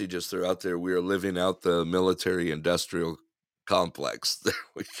Yancey just threw out there, we are living out the military-industrial complex. There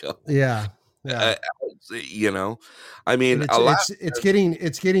we go. Yeah. I mean, it's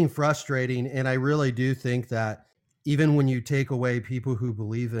getting frustrating, and I really do think that even when you take away people who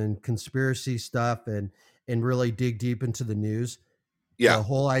believe in conspiracy stuff and really dig deep into the news, the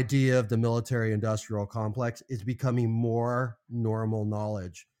whole idea of the military-industrial complex is becoming more normal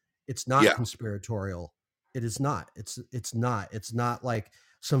knowledge. It's not conspiratorial. It is not. It's not. It's not like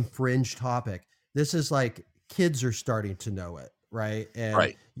some fringe topic. This is kids are starting to know it. Right.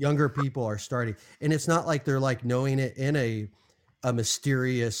 And younger people are starting, and it's not like they're knowing it in a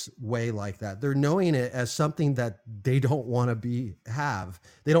mysterious way like that. They're knowing it as something that they don't want to have.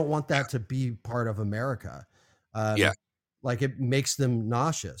 They don't want that to be part of America. It makes them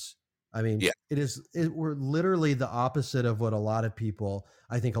nauseous. I mean, we're literally the opposite of what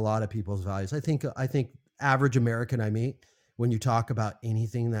I think a lot of people's values. I think average American I meet, when you talk about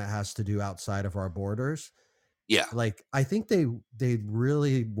anything that has to do outside of our borders, yeah, I think they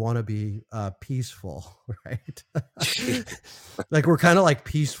really want to be peaceful, right? We're kind of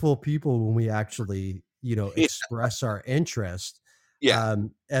peaceful people when we actually, express our interest,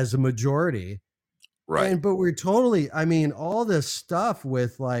 as a majority, right? But we're totally, I mean, all this stuff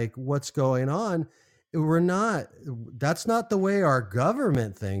with what's going on, that's not the way our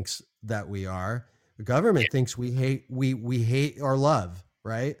government thinks that we are. The government thinks we hate or love,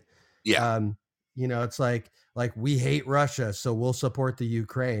 right? Yeah. It's we hate Russia, so we'll support the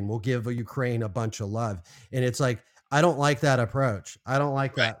Ukraine. We'll give Ukraine a bunch of love. And it's I don't like that approach. I don't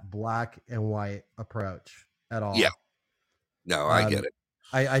like that black and white approach. at Yeah. all. No, I get Um, it.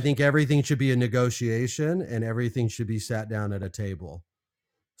 I think everything should be a negotiation and everything should be sat down at a table.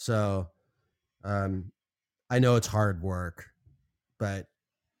 So um, I know it's hard work, but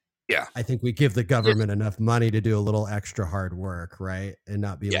Yeah. I think we give the government enough money to do a little extra hard work, right? And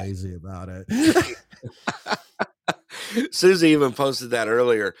not be Yeah. lazy about it. Susie even posted that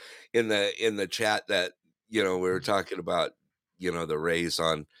earlier in the chat that, we were talking about, the raise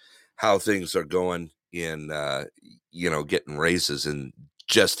on how things are going in, getting raises in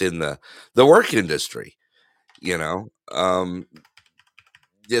just in the work industry,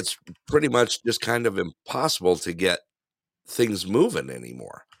 it's pretty much just kind of impossible to get things moving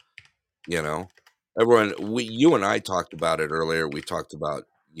anymore. Everyone, you and I talked about it earlier. We talked about,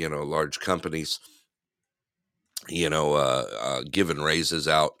 large companies, giving raises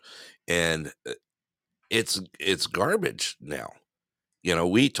out, and it's garbage now.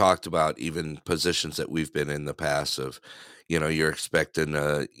 We talked about even positions that we've been in the past of, you're expecting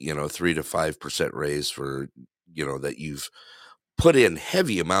a, 3 to 5% raise for, that you've put in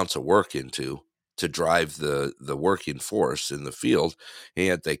heavy amounts of work into to drive the working force in the field, and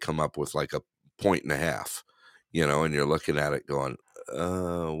yet they come up with like a 1.5, and you're looking at it going,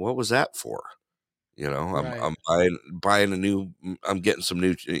 what was that for? Right. I'm buying a new. I'm getting some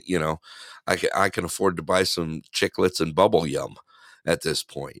new. I can afford to buy some chiclets and bubble yum at this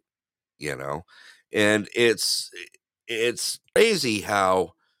point. And it's crazy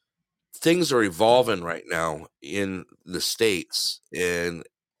how things are evolving right now in the States, and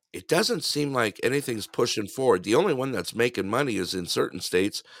it doesn't seem like anything's pushing forward. The only one that's making money is in certain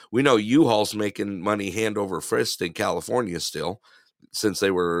states. We know U-Haul's making money hand over fist in California still, since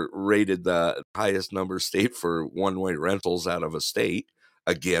they were rated the highest number state for one-way rentals out of a state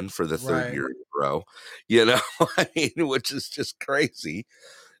again for the third Right. year in a row. I mean, which is just crazy.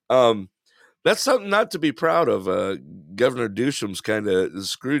 Um, that's something not to be proud of. Governor Dusham's kind of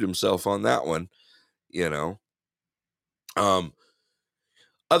screwed himself on that one, you know.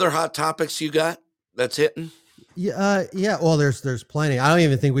 Other hot topics you got that's hitting? Yeah. Well, there's plenty. I don't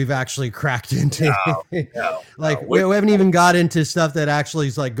even think we've actually cracked into anything. Like We, we haven't even got into stuff that actually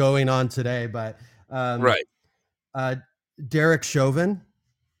is like going on today. But right. Derek Chauvin,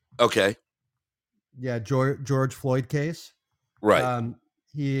 Okay. yeah, George Floyd case. Right.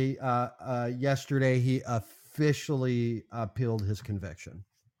 He yesterday he officially appealed his conviction.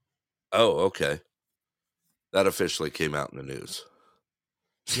 Oh, okay. That officially came out in the news.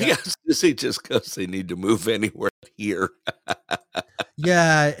 Yep. Yes, he just goes, they need to move anywhere here.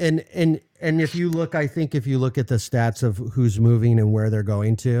 Yeah, and if you look, I think if you look at the stats of who's moving and where they're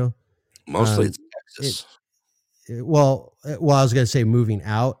going to, Mostly it's Texas. Well, I was going to say moving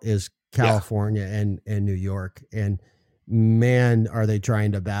out is California and New York, and man, are they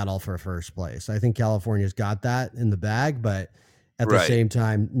trying to battle for first place. I think California's got that in the bag, but at the same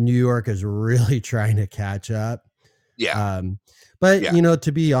time, New York is really trying to catch up. Yeah. But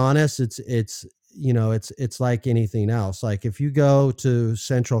to be honest, it's like anything else. Like if you go to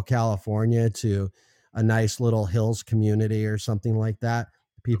Central California to a nice little hills community or something like that,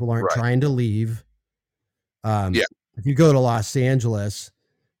 people aren't trying to leave. If you go to Los Angeles,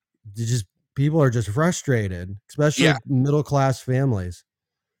 people are just frustrated, especially middle class families.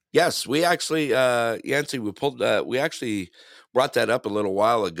 Yes, we actually, Yancey, we actually brought that up a little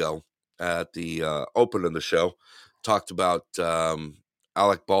while ago at the open of the show. Talked about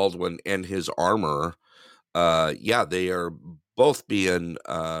Alec Baldwin and his armorer. They are both being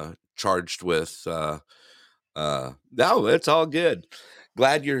charged with. No, it's all good.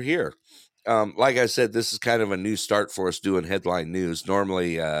 Glad you're here. Like I said, this is kind of a new start for us doing headline news.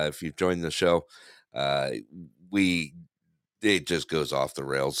 Normally, if you've joined the show, it just goes off the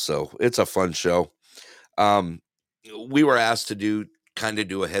rails. So it's a fun show. We were asked to do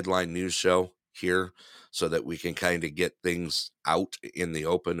a headline news show here so that we can kind of get things out in the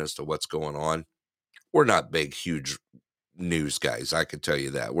open as to what's going on. We're not big, huge news guys. I can tell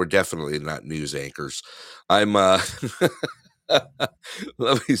you that. We're definitely not news anchors. I'm,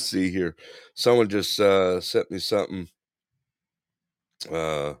 let me see here. Someone just sent me something.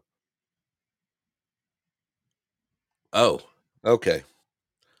 Oh, okay.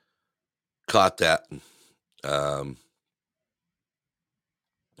 Caught that.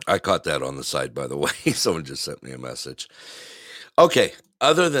 I caught that on the side, by the way. Someone just sent me a message. Okay.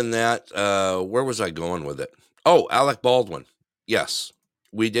 Other than that, where was I going with it? Oh, Alec Baldwin. Yes,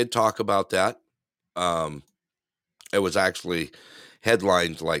 we did talk about that. It was actually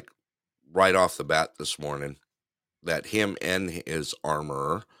headlined like right off the bat this morning that him and his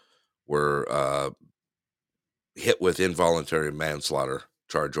armorer were hit with involuntary manslaughter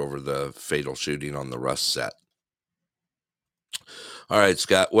charge over the fatal shooting on the Rust set. All right,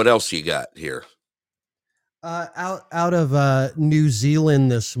 Scott, what else you got here? Out of New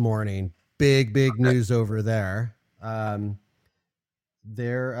Zealand this morning. Big news over there.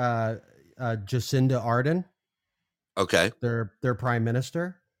 They're Jacinda Ardern, Okay. their prime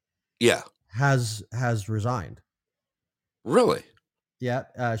minister, Yeah. has resigned. Really?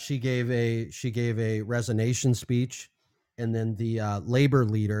 Yeah, she gave a resignation speech, and then the labor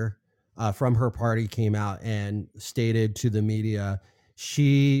leader from her party came out and stated to the media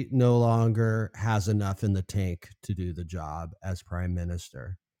she no longer has enough in the tank to do the job as prime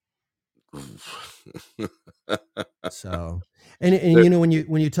minister. So, and you know, when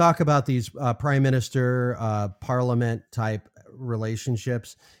you talk about these prime minister parliament type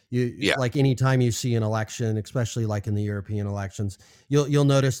relationships, Yeah. like anytime you see an election, especially like in the European elections, you'll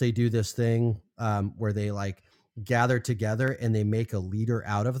notice they do this thing where they like gather together and they make a leader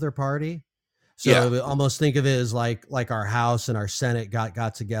out of their party. So almost think of it as like our House and our Senate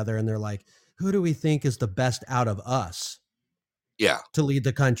got together and they're like, who do we think is the best out of us? Yeah. To lead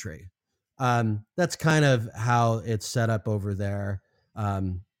the country. That's kind of how it's set up over there.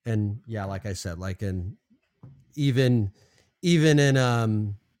 And yeah, like I said, like in even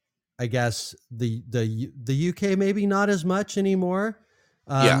in I guess the UK, maybe not as much anymore.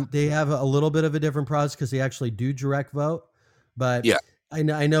 They have a little bit of a different process because they actually do direct vote. But Yeah.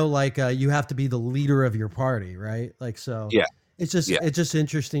 I know like you have to be the leader of your party, right? Like so. Yeah. It's just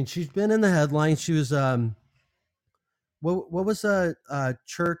interesting. She's been in the headlines. She was what was a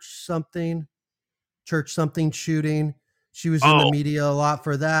church something shooting. She was in the media a lot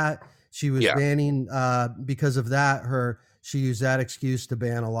for that. She was banning because of that. She used that excuse to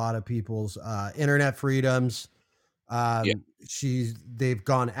ban a lot of people's internet freedoms. They've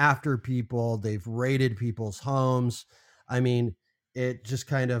gone after people. They've raided people's homes. I mean, it just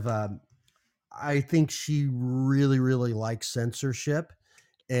kind of. I think she really, really likes censorship,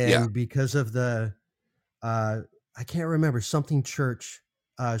 and because of the. I can't remember something church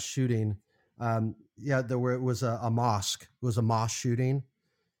shooting. It was a mosque. It was a mosque shooting,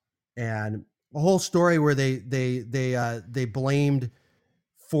 and a whole story where they blamed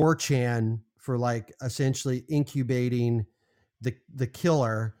 4chan for like essentially incubating the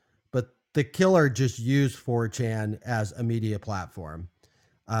killer, but the killer just used 4chan as a media platform.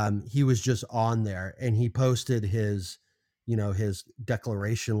 He was just on there and he posted his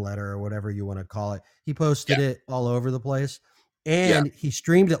declaration letter or whatever you want to call it. He posted it all over the place and he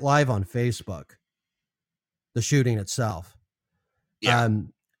streamed it live on Facebook, the shooting itself.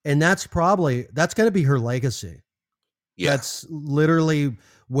 And that's going to be her legacy. That's literally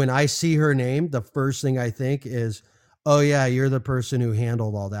when I see her name, the first thing I think is, oh yeah, you're the person who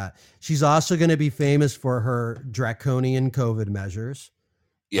handled all that. She's also going to be famous for her draconian COVID measures.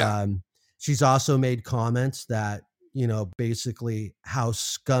 She's also made comments that, basically how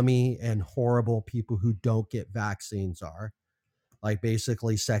scummy and horrible people who don't get vaccines are, like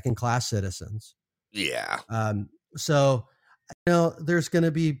basically second-class citizens. So, there's going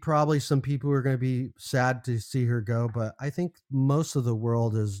to be probably some people who are going to be sad to see her go, but I think most of the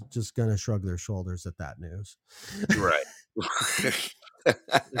world is just going to shrug their shoulders at that news. Right.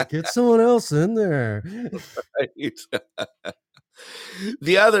 Get someone else in there. Right.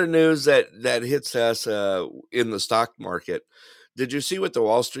 The other news that hits us in the stock market, did you see what the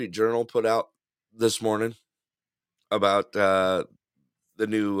Wall Street Journal put out this morning about the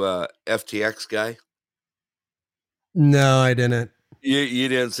new FTX guy? No, I didn't. You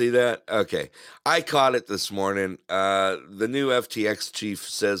didn't see that? Okay. I caught it this morning. The new FTX chief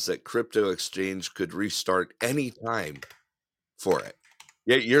says that crypto exchange could restart any time for it.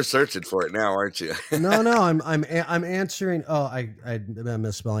 You're searching for it now, aren't you? No, I'm answering. Oh, I'm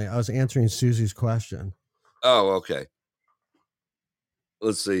misspelling. I was answering Susie's question. Oh, okay.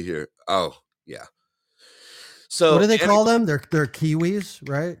 Let's see here. Oh, yeah. So what do they call them? They're Kiwis,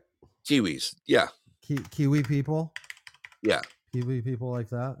 right? Kiwis, yeah. Kiwi people. Yeah. Kiwi people like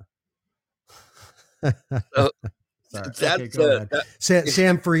that. Sorry. Go ahead.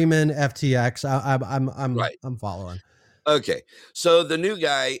 Sam Freeman, FTX. I'm right. I'm following. Okay, so the new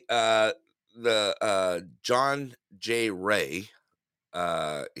guy, the John J. Ray,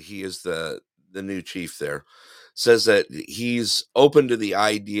 he is the new chief there, says that he's open to the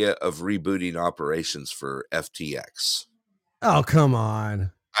idea of rebooting operations for FTX. Oh, come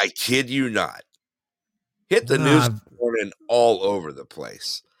on. I kid you not. Hit the news morning all over the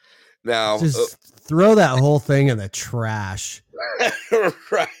place. Now, just throw that whole thing in the trash.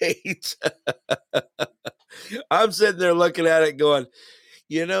 Right. I'm sitting there looking at it going,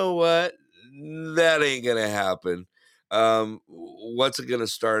 you know what? That ain't going to happen. What's it going to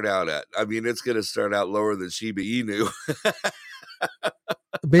start out at? I mean, it's going to start out lower than Shiba Inu.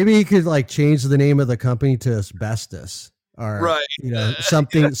 Maybe you could like change the name of the company to Asbestos, or Right.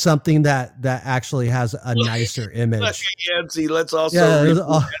 something that actually has a nicer image. Look, Yancy, let's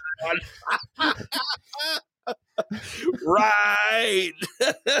also right.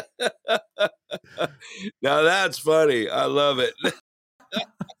 Now that's funny. I love it.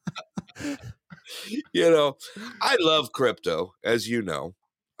 I love crypto, as you know.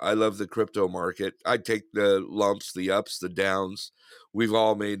 I love the crypto market. I take the lumps, the ups, the downs. We've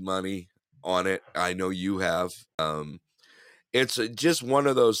all made money on it. I know you have. It's just one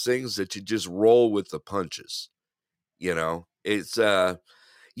of those things that you just roll with the punches. It's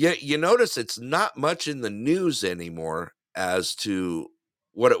you notice it's not much in the news anymore as to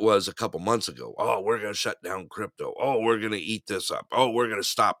what it was a couple months ago. Oh, we're going to shut down crypto. Oh, we're going to eat this up. Oh, we're going to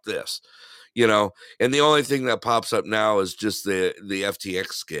stop this. And the only thing that pops up now is just the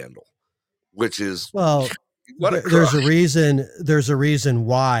FTX scandal, which is there's a reason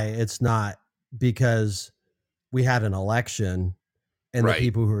why it's not, because we had an election, and Right. the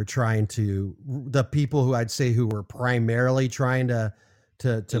people who I'd say who were primarily trying to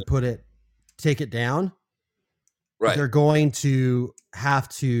take it down, right. They're going to have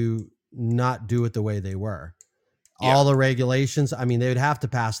to not do it the way they were. Yeah. All the regulations, I mean, they would have to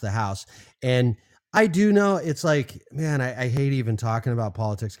pass the House. And I do know it's like, man, I hate even talking about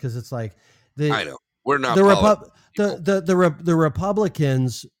politics, because it's like I know we're not the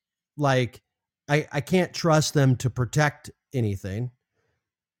Republicans, like I can't trust them to protect anything.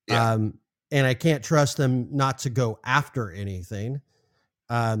 Yeah. And I can't trust them not to go after anything.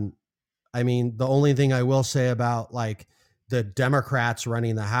 I mean, the only thing I will say about like the Democrats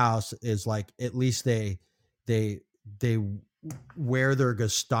running the House is like, at least they wear their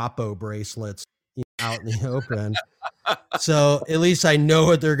Gestapo bracelets out in the open. So at least I know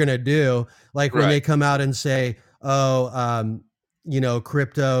what they're going to do. Like when they come out and say,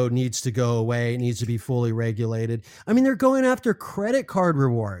 crypto needs to go away. It needs to be fully regulated. I mean, they're going after credit card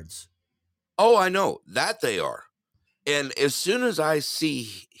rewards. Oh, I know that they are. And as soon as I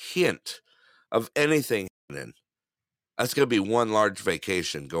see hint of anything happening, that's going to be one large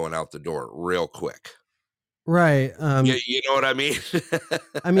vacation going out the door real quick. Right. You know what I mean?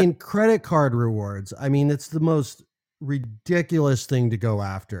 I mean, credit card rewards. I mean, it's the most ridiculous thing to go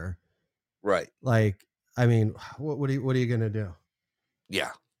after. Right. Like, I mean, what are you going to do?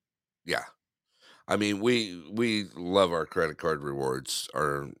 Yeah. Yeah. I mean, we love our credit card rewards,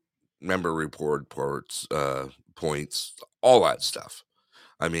 our member reward points, all that stuff.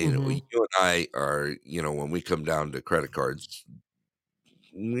 I mean, you and I are, when we come down to credit cards,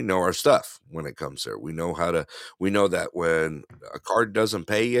 we know our stuff when it comes there. We know that when a card doesn't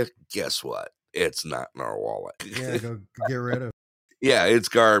pay you, guess what? It's not in our wallet. Yeah, go get rid of it. Yeah, it's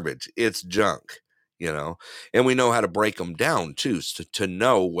garbage. It's junk, and we know how to break them down too, to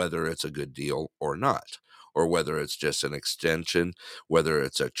know whether it's a good deal or not, or whether it's just an extension, whether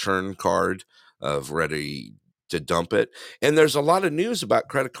it's a churn card of ready to dump it. And there's a lot of news about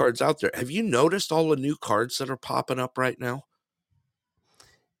credit cards out there. Have you noticed all the new cards that are popping up right now?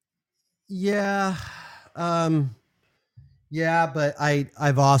 Yeah. Yeah, but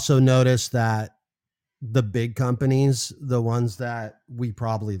I've also noticed that the big companies, the ones that we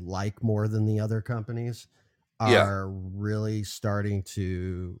probably like more than the other companies, are really starting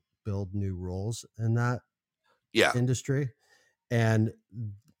to build new rules in that industry. And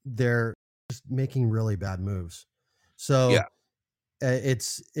they're just making really bad moves. So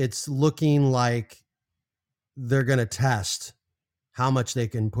it's looking like they're going to test how much they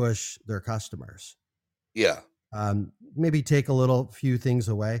can push their customers. Yeah. Maybe take few things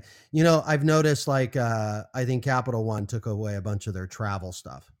away. I've noticed like, I think Capital One took away a bunch of their travel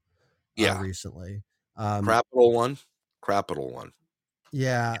stuff recently. Capital One.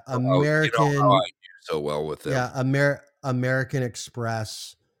 Yeah. American. I do so well with them. Yeah. American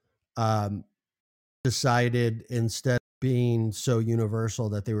Express, decided instead of being so universal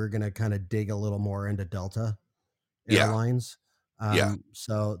that they were going to kind of dig a little more into Delta Airlines.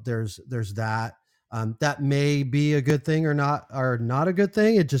 So there's that. That may be a good thing or not a good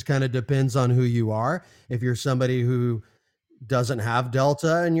thing. It just kind of depends on who you are. If you're somebody who doesn't have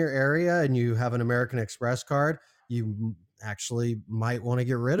Delta in your area and you have an American Express card, you actually might want to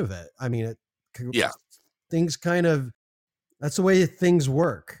get rid of it. I mean, things kind of, that's the way things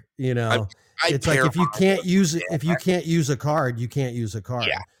work. It's like, if you can't use a card, you can't use a card.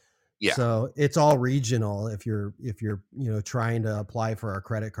 Yeah. So it's all regional. If you're trying to apply for a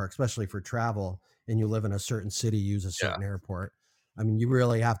credit card, especially for travel, and you live in a certain city, use a certain airport. I mean, you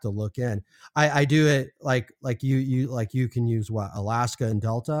really have to look in. I do it like you can use what, Alaska and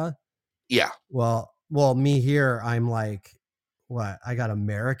Delta. Yeah. Well, me here, I'm like, what? I got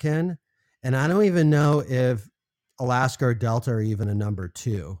American, and I don't even know if Alaska or Delta are even a number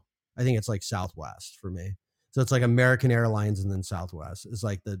 2. I think it's like Southwest for me. So it's like American Airlines and then Southwest is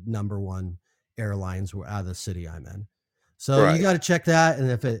like the number 1 airlines out of the city I'm in. So you got to check that, and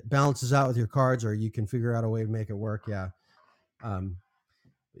if it balances out with your cards, or you can figure out a way to make it work, yeah.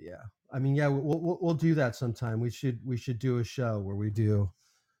 Yeah, I mean, yeah, we'll do that sometime. We should do a show where we do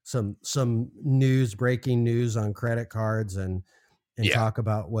some breaking news on credit cards and talk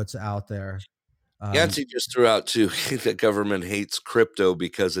about what's out there. Yancey just threw out too, the government hates crypto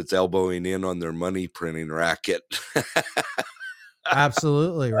because it's elbowing in on their money printing racket.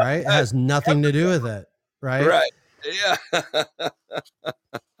 Absolutely, right? It has nothing to do with it, right? Right. Yeah.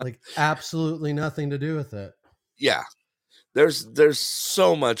 Like absolutely nothing to do with it. Yeah. There's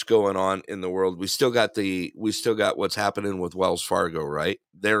so much going on in the world. We still got what's happening with Wells Fargo, right?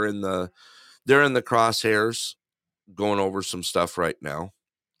 They're in the crosshairs going over some stuff right now,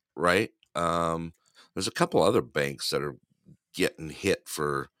 right? There's a couple other banks that are getting hit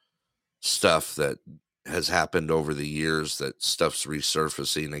for stuff that has happened over the years, that stuff's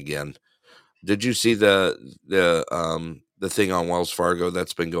resurfacing again. Did you see the thing on Wells Fargo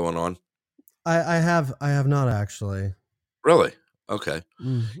that's been going on? I have not actually. Really? Okay.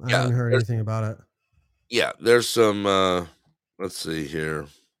 I haven't heard anything about it. Yeah, there's some let's see here.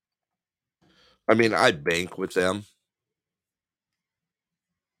 I mean, I bank with them.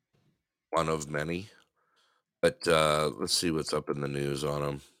 One of many. But let's see what's up in the news on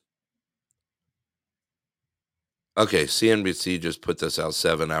them. Okay, CNBC just put this out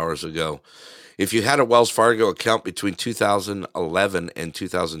 7 hours ago. If you had a Wells Fargo account between 2011 and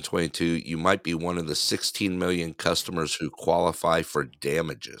 2022, you might be one of the 16 million customers who qualify for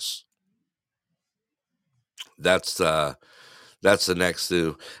damages. That's the next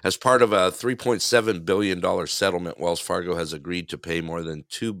thing. As part of a $3.7 billion settlement, Wells Fargo has agreed to pay more than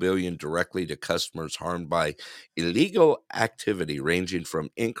 $2 billion directly to customers harmed by illegal activity ranging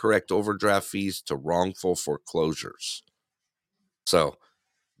from incorrect overdraft fees to wrongful foreclosures. So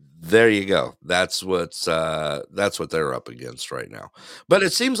there you go. That's what they're up against right now. But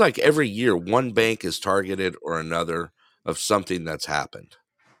it seems like every year one bank is targeted or another of something that's happened.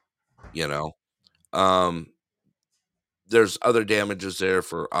 You know, there's other damages there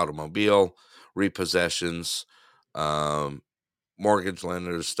for automobile repossessions, mortgage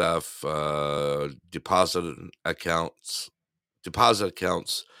lenders stuff, deposit accounts.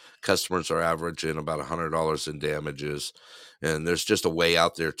 Customers are averaging about $100 in damages. And there's just a way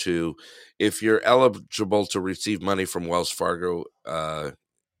out there too. If you're eligible to receive money from Wells Fargo,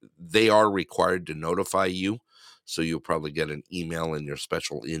 they are required to notify you. So you'll probably get an email in your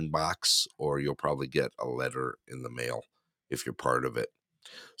special inbox, or you'll probably get a letter in the mail if you're part of it.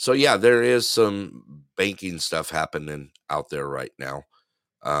 So yeah, there is some banking stuff happening out there right now.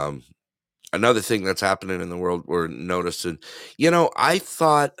 Another thing that's happening in the world we're noticing, I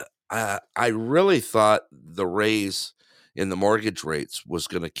really thought the raise in the mortgage rates was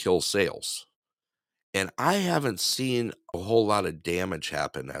going to kill sales. And I haven't seen a whole lot of damage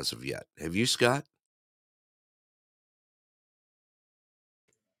happen as of yet. Have you, Scott?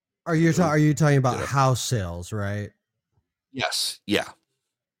 Are you talking about house sales, right? Yes. Yeah.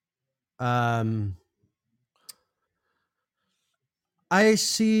 I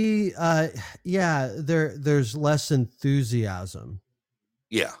see. There's less enthusiasm.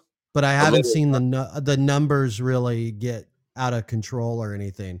 Yeah. But I haven't seen the numbers really get out of control or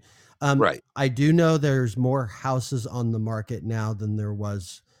anything. Right. I do know there's more houses on the market now than there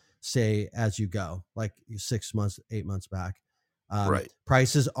was, say, as you go, like 6 months, 8 months back. Right.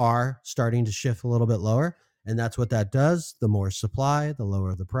 Prices are starting to shift a little bit lower. And that's what that does. The more supply, the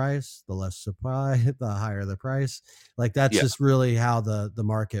lower the price. The less supply, the higher the price. Like that's just really how the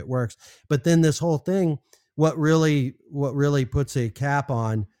market works. But then this whole thing, what really puts a cap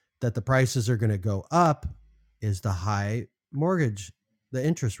on that the prices are going to go up is the high mortgage, the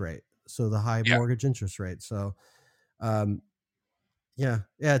interest rate. So the high mortgage interest rate. So,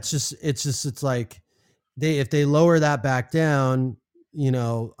 it's like if they lower that back down,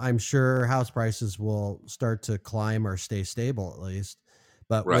 I'm sure house prices will start to climb or stay stable at least.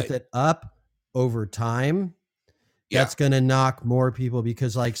 But with it up over time, that's going to knock more people,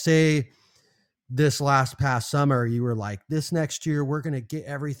 because like say this past summer, you were like, this next year, we're going to get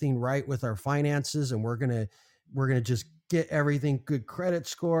everything right with our finances, and we're going to just get everything, good credit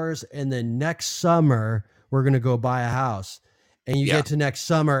scores. And then next summer, we're going to go buy a house. And you get to next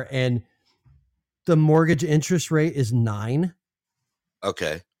summer and the mortgage interest rate is 9%.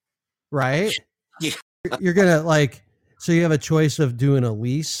 Okay. right? Yeah. You're gonna like, so you have a choice of doing a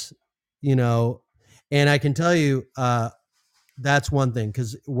lease, you know, and I can tell you, that's one thing,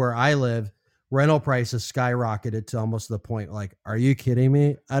 because where I live, rental prices skyrocketed to almost the point like, are you kidding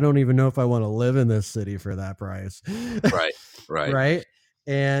me? I don't even know if I want to live in this city for that price. Right. Right. Right.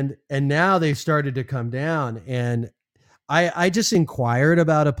 And now they've started to come down. And I just inquired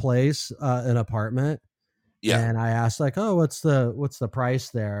about a place, an apartment. Yeah. And I asked like, oh, what's the price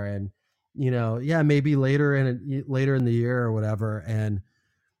there? And, you know, yeah, maybe later in the year or whatever. And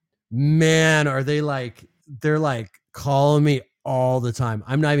man, are they like, they're like calling me all the time.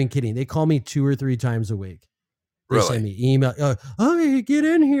 I'm not even kidding. They call me 2 or 3 times a week. They send me email. Oh, get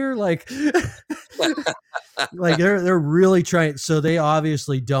in here. Like, like they're really trying. So they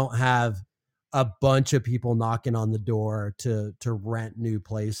obviously don't have a bunch of people knocking on the door to rent new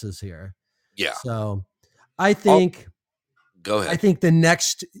places here. Yeah. So I think, go ahead. I think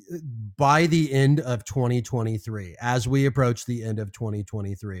by the end of 2023, as we approach the end of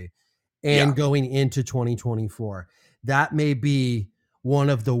 2023 and going into 2024, that may be one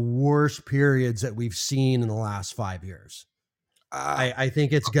of the worst periods that we've seen in the last 5 years. I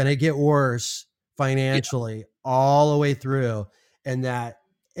think it's going to get worse financially all the way through. And the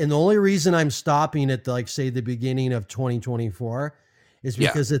only reason I'm stopping at the beginning of 2024 is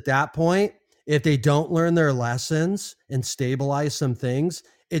because at that point, if they don't learn their lessons and stabilize some things,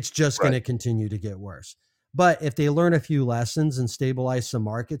 it's just going to continue to get worse. But if they learn a few lessons and stabilize some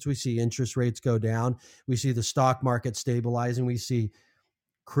markets, we see interest rates go down. We see the stock market stabilizing. We see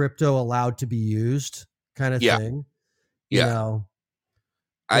crypto allowed to be used, kind of thing. You know,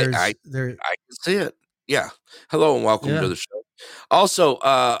 I can see it. Yeah. Hello and welcome to the show. Also,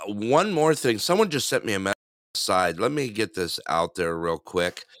 one more thing. Someone just sent me a message aside. Let me get this out there real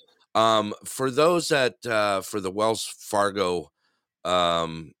quick. For those that for the Wells Fargo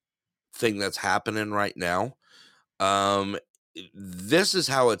thing that's happening right now, this is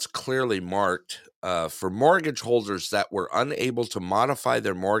how it's clearly marked for mortgage holders that were unable to modify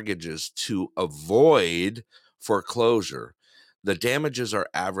their mortgages to avoid foreclosure. The damages are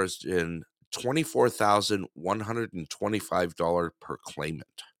averaged in $24,125 per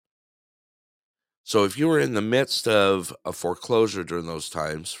claimant. So if you were in the midst of a foreclosure during those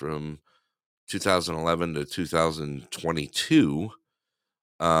times from 2011 to 2022,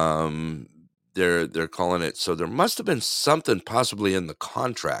 they're calling it. So there must have been something possibly in the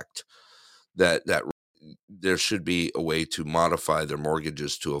contract that there should be a way to modify their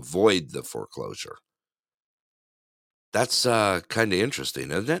mortgages to avoid the foreclosure. That's kind of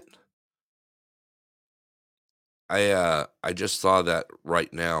interesting, isn't it? I just saw that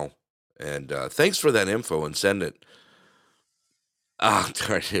right now, and thanks for that info and send it.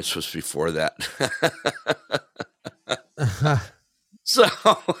 Darn, this was before that. So,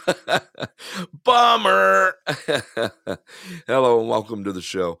 bummer. Hello and welcome to the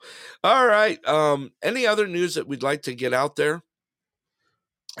show. All right. Any other news that we'd like to get out there?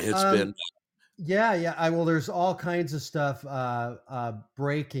 It's been. Yeah. Well, there's all kinds of stuff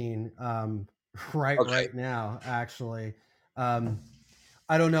breaking right now, actually. I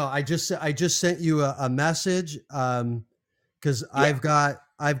don't know. I just sent you a message because I've got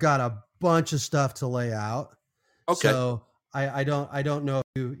a bunch of stuff to lay out. Okay. So I don't know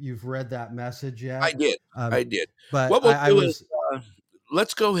if you've read that message yet. I did. But what we'll do is,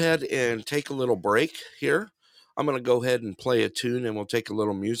 let's go ahead and take a little break here. I'm going to go ahead and play a tune, and we'll take a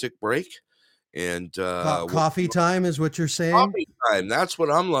little music break. And coffee time is what you're saying? Coffee time. That's what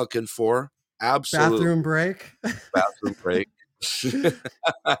I'm looking for. Absolutely. Bathroom break. Bathroom break.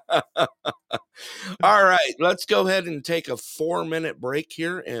 All right, let's go ahead and take a 4-minute break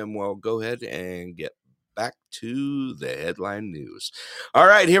here, and we'll go ahead and get back to the headline news. All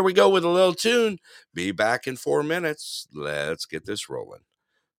right, here we go with a little tune. Be back in 4 minutes. Let's get this rolling.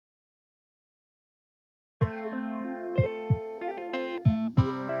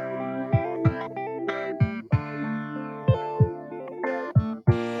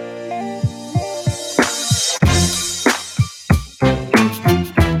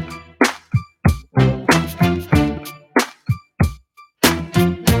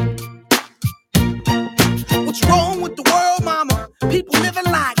 What's wrong with the world, mama? People living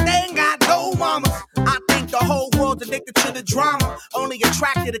like they ain't got no mamas. I think the whole world's addicted to the drama, only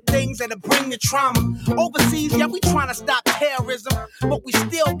attracted to things that'll bring the trauma. Overseas, yeah, we trying to stop terrorism, but we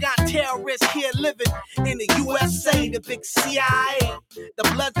still got terrorists here living in the USA, the big CIA, the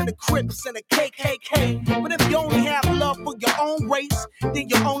Bloods and the Crips and the KKK. But if you only have love for your own race, then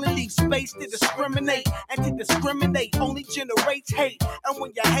you only leave space to discriminate, and to discriminate only generates hate. And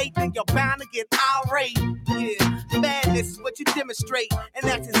when you hate, then you're bound to get irate. Yeah, Madness is what you demonstrate, and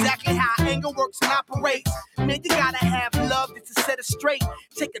that's exactly how anger works and operates. Man, you gotta have love just to set it straight.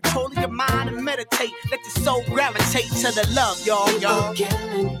 Take control of your mind and meditate. Let your soul gravitate to the love, y'all. People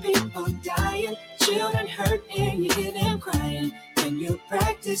killing, people dying, children hurt and you hear them crying. When you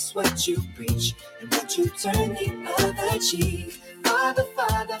practice what you preach, and what you turn the other cheek. Father,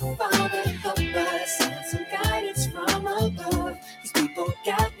 Father, Father, help us, send some guidance from above. These people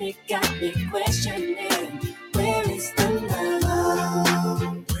got me questioning, where is the love?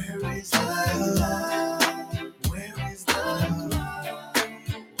 Where is the love? Where is the love?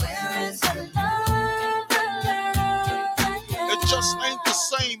 Where is the love? It just ain't the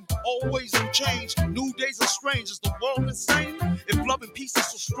same, always in change. New days are strange, is the world insane? If love and peace is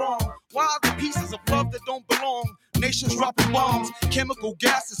so strong, why are the pieces of love that don't belong? Nations dropping bombs, chemical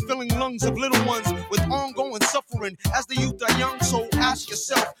gases filling lungs of little ones with ongoing suffering as the youth are young. So ask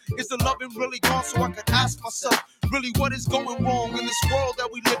yourself, is the loving really gone? So I could ask myself, really what is going wrong in this world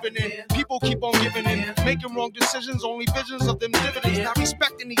that we living in? People keep on giving in, making wrong decisions, only visions of them dividends, not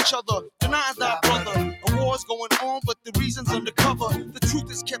respecting each other, denying thy brother. A war's going on, but the reason's undercover. The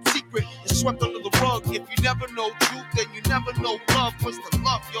truth is kept secret, it's swept under the rug. If you never know truth, then you never know love. Where's the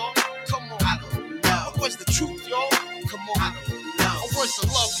love, y'all? Come on, I don't know. Where's the truth, y'all? Come on, I don't know. Where's the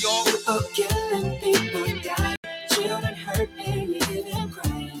love, y'all? People killing, people dying, children hurt and you hear them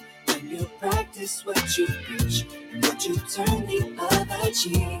crying. When you practice what you preach, and what you turn the other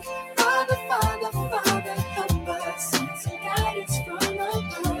cheek. Father, Father, Father, help us, send some guidance from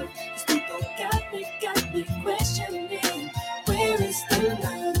above. These people got me questioning, where is the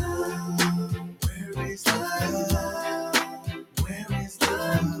love? Where is the love? Where is the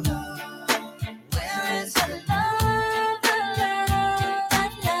love? Where is the love?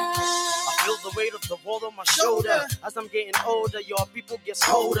 I feel the weight of the world on my shoulder. As I'm getting older, y'all people get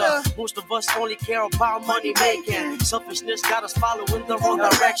colder. Most of us only care about money making. Selfishness got us following the wrong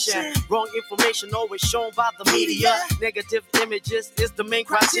direction. Wrong information always shown by the media. Negative images is the main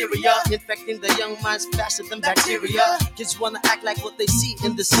criteria. Infecting the young minds faster than bacteria. Kids wanna act like what they see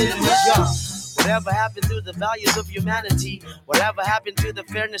in the cinemas, yeah. Whatever happened to the values of humanity? Whatever happened to the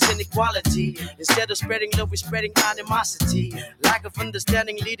fairness and equality? Instead of spreading love, we're spreading animosity. Lack of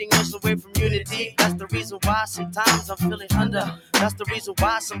understanding leading us away from unity. That's the reason why sometimes I'm feeling under. That's the reason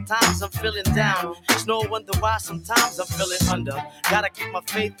why sometimes I'm feeling down. There's no wonder why sometimes I'm feeling under. Gotta keep my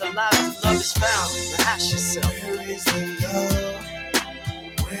faith alive till love is found. Now ask yourself, Where is the love?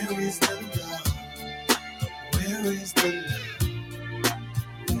 Where is the love? Where is the love?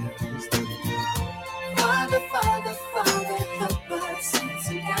 Where is the love? Father, Father, Father, help us, send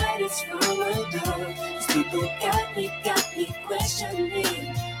some guidance from above. These people got me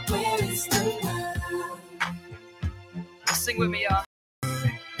questioning, where is the love? sing with me, y'all.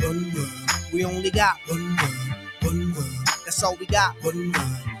 One word, we only got one word, one word. That's all we got. One word,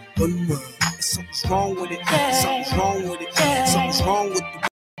 one word. And something's wrong with it. Something's wrong with it. Something's wrong with the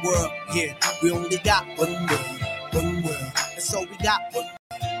world. Yeah, we only got one word, one word. That's all we got. One word.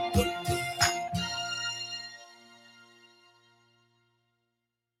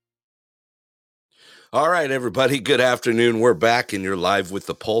 All right, everybody. Good afternoon. We're back and you're live with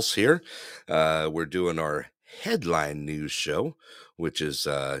the Pulse here. We're doing our headline news show, which is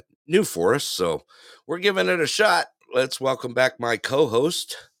new for us. So we're giving it a shot. Let's welcome back my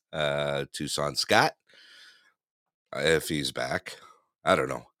co-host, Tucson Scott. If he's back, I don't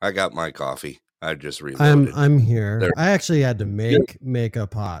know. I got my coffee. I just reloaded. I'm here. There. I actually had to make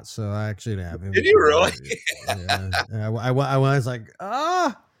up hot, so I actually didn't have him. Did you really? Yeah. I was like,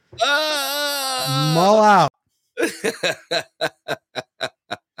 mull out.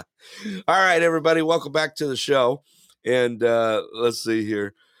 All right, everybody, welcome back to the show. And let's see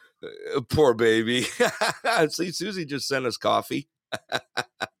here. Poor baby. See, Susie just sent us coffee.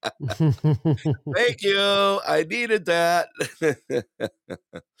 Thank you. I needed that.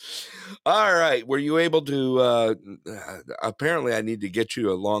 All right. Were you able to apparently I need to get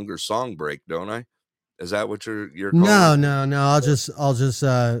you a longer song break, don't I? Is that what you're calling? No.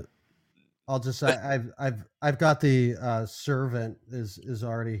 I've got the servant is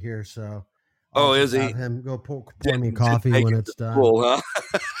already here, so I'll is he? have him go pour me coffee when it's done. Cool, huh?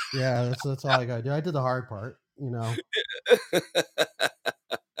 Yeah, that's all I gotta do. I did the hard part, you know.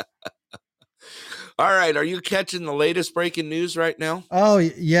 All right, are you catching the latest breaking news right now? Oh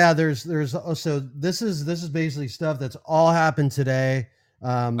yeah, there's so this is basically stuff that's all happened today.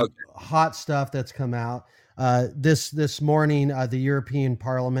 Okay. Hot stuff that's come out. This morning, the European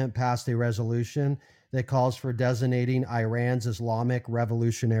Parliament passed a resolution that calls for designating Iran's Islamic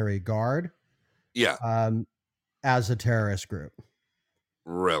Revolutionary Guard, as a terrorist group.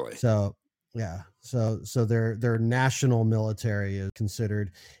 Really? So Yeah. So their national military is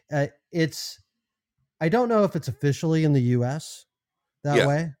considered. I don't know if it's officially in the U.S. that Yeah.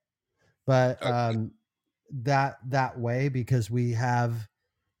 way, but Okay. that way, because we have,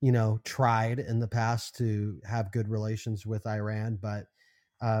 tried in the past to have good relations with Iran, but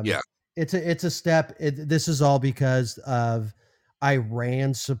Yeah. it's a step. This is all because of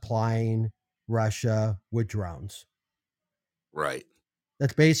Iran supplying Russia with drones. Right.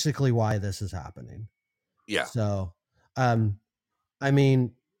 That's basically why this is happening. Yeah. So, I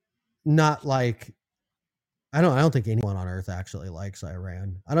mean, not like I don't think anyone on earth actually likes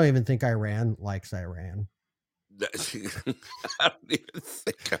Iran. I don't even think Iran likes Iran. I don't even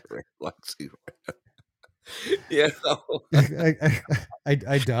think I realize you. I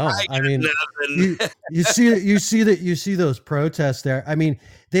don't. I I mean, nothing. you see those protests there. I mean,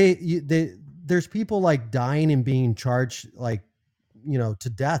 there's people like dying and being charged like, to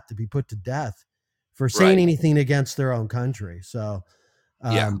death, to be put to death for saying Right. anything against their own country. So,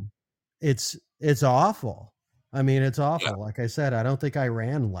 Yeah. it's awful. I mean, it's awful. Yeah. Like I said, I don't think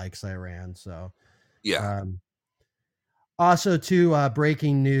Iran likes Iran. So, Yeah. also too,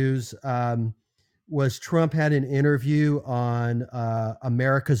 breaking news, was Trump had an interview on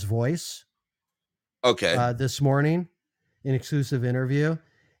America's Voice Okay. this morning, an exclusive interview.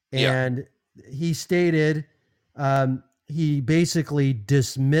 Yeah. And he stated he basically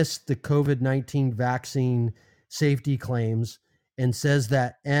dismissed the COVID-19 vaccine safety claims and says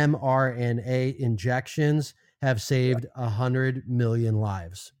that mRNA injections have saved 100 million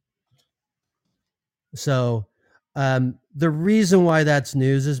lives. So the reason why that's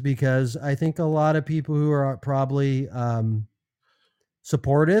news is because I think a lot of people who are probably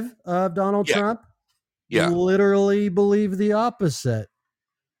supportive of Donald Yeah. Trump Yeah. literally believe the opposite.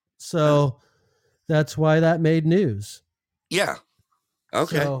 So that's why that made news. Yeah.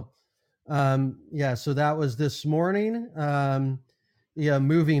 Okay. So, so that was this morning.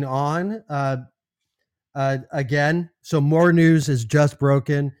 Moving on. Again, so more news is just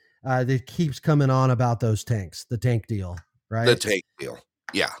broken. That keeps coming on about those tanks, the tank deal, right? The tank deal.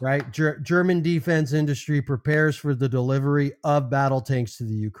 Yeah. Right. German defense industry prepares for the delivery of battle tanks to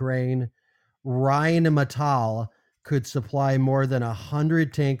the Ukraine. Rheinmetall could supply more than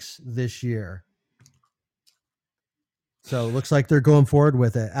 100 tanks this year. So it looks like they're going forward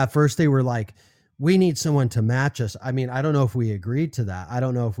with it. At first they were like, we need someone to match us. I mean, I don't know if we agreed to that. I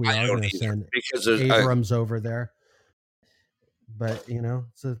don't know if we are going to send because Abrams over there. But,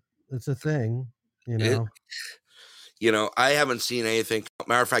 it's a thing, I haven't seen anything.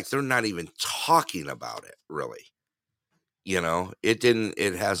 Matter of fact, they're not even talking about it, really.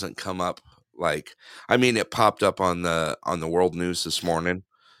 It hasn't come up. Like, I mean, it popped up on the world news this morning,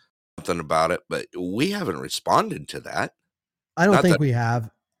 something about it, but we haven't responded to that. I don't think we have.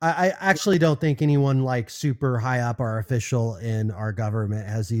 I actually don't think anyone like super high up our official in our government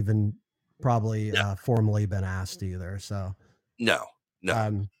has even probably formally been asked either. So no.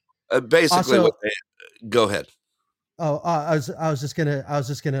 Basically, also, go ahead. Oh, I was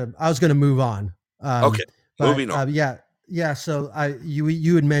gonna move on. Okay, moving on. Yeah. So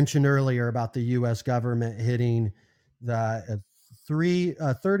you had mentioned earlier about the U.S. government hitting the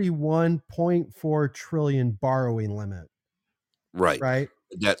 31.4 trillion borrowing limit. Right.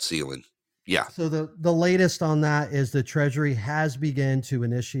 Debt ceiling. Yeah. So the latest on that is the Treasury has begun to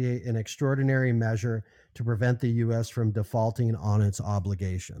initiate an extraordinary measure to prevent the U.S. from defaulting on its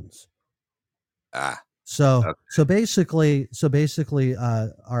obligations. So basically,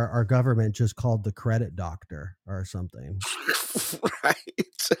 our government just called the credit doctor or something. Right.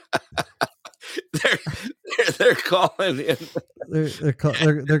 they're calling in. They're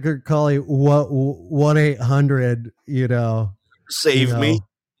calling 1-800. Save me.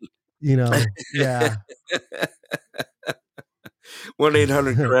 Yeah.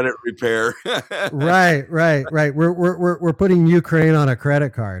 1-800 credit repair. Right. We're putting Ukraine on a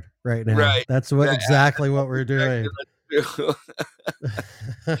credit card right now. Right. That's exactly what we're doing.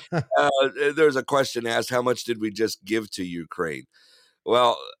 There's a question asked, how much did we just give to Ukraine?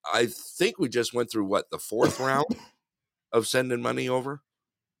 Well, I think we just went through the fourth round of sending money over.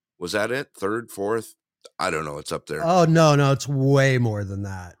 Was that it? Third, fourth? I don't know. It's up there. Oh, no, it's way more than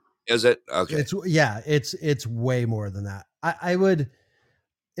that. Is it? Okay. It's way more than that. I would,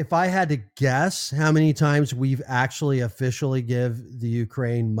 if I had to guess how many times we've actually officially give the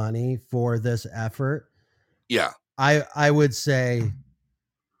Ukraine money for this effort. Yeah. I would say,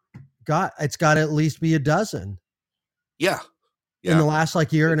 it's got to at least be a dozen. Yeah. In the last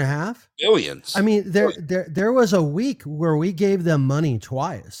year and a half. Billions. I mean, there was a week where we gave them money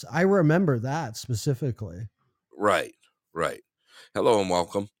twice. I remember that specifically. Right. Hello and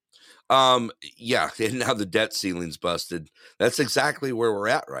welcome. Yeah, and now the debt ceiling's busted. That's exactly where we're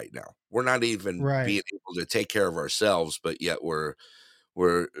at right now. We're not even Right. being able to take care of ourselves, but yet we're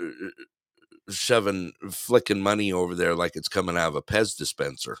flicking money over there like it's coming out of a Pez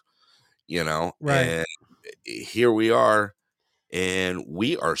dispenser, Right. and here we are, and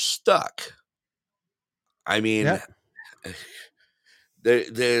we are stuck. I mean, Yep.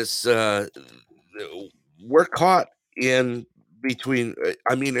 there's we're caught in between.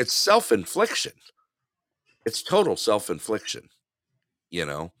 I mean, it's self-infliction. It's total self-infliction, you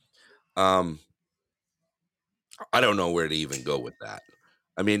know. Um, I don't know where to even go with that.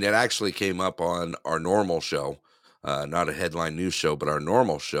 I mean, it actually came up on our normal show, not a headline news show, but our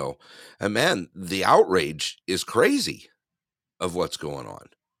normal show. And man, the outrage is crazy of what's going on.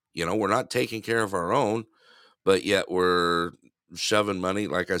 We're not taking care of our own, but yet we're shoving money,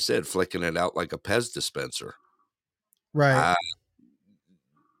 like I said, flicking it out like a Pez dispenser. Right.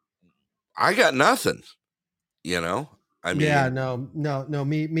 I got nothing, I mean, yeah, no,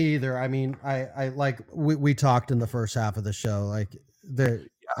 me either. I mean, I like we talked in the first half of the show, like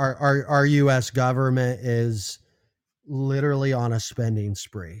our U.S. government is literally on a spending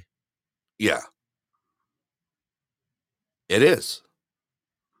spree. Yeah, it is.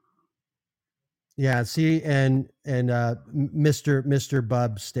 Yeah. See, and Mr.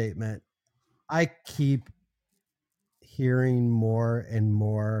 Bub's statement, I keep hearing more and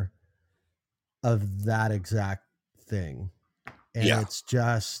more of that exact thing, and Yeah.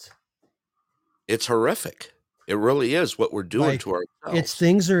 it's horrific. It really is what we're doing to ourselves. It's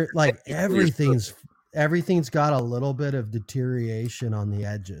things are like everything's got a little bit of deterioration on the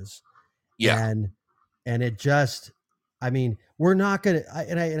edges. Yeah. And it just, I mean, we're not going to,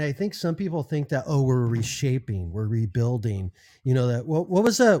 and I think some people think that, oh, we're reshaping, we're rebuilding, that, what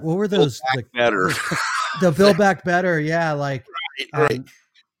were those, like, better, the Build Back Better. Yeah. Like, right.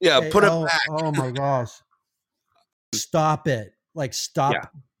 Yeah. Put it back. Oh my gosh. Stop it. Like,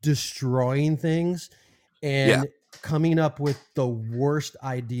 stop destroying things and coming up with the worst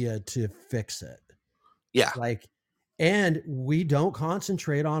idea to fix it. Yeah. Like, and we don't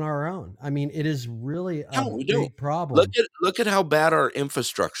concentrate on our own. I mean, it is really a big problem. Look at how bad our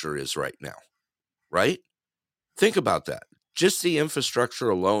infrastructure is right now, right? Think about that. Just the infrastructure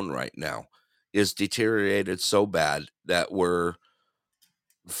alone right now is deteriorated so bad that we're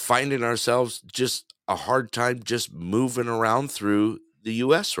finding ourselves just a hard time just moving around through the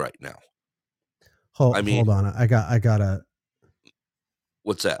U.S. right now. Hold on. I got a.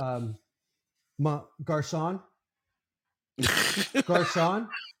 What's that? Garcon? Garcon?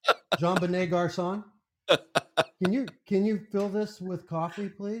 Jean-Benet Garcon? Can you fill this with coffee,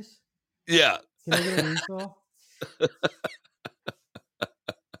 please? Yeah. Can I get a refill?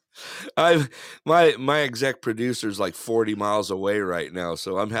 My exec producer's like 40 miles away right now,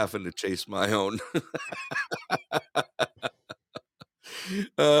 so I'm having to chase my own.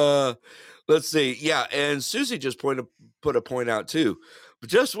 Let's see. Yeah, and Susie just put a point out too. But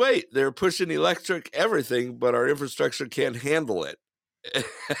just wait, they're pushing electric everything, but our infrastructure can't handle it.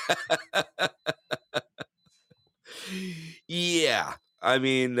 Yeah. I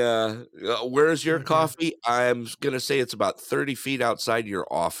mean, where's your coffee? I'm going to say it's about 30 feet outside your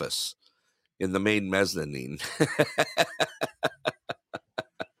office in the main mezzanine.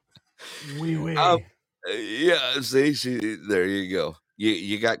 Yeah, see, there you go.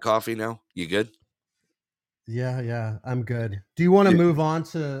 You got coffee now? You good? Yeah, I'm good. Do you want to move on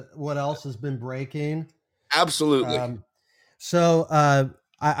to what else has been breaking? Absolutely. So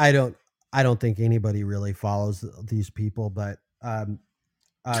I don't think anybody really follows these people, but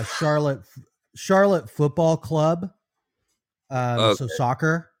Charlotte Football Club, so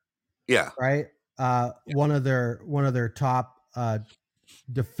soccer, right? One of their top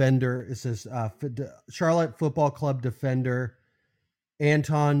defender, it says Charlotte Football Club defender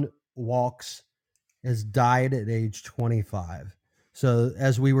Anton Walkes has died at age 25. So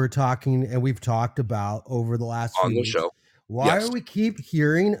as we were talking, and we've talked about over the last on few the weeks, show, why do we keep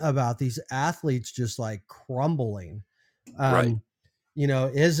hearing about these athletes just like crumbling? Right.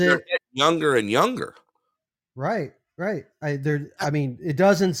 Is They're it younger and younger? Right. I mean, it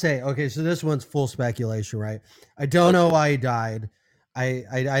doesn't say. Okay, so this one's full speculation, right? I don't know why he died. I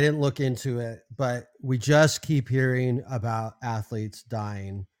didn't look into it, but we just keep hearing about athletes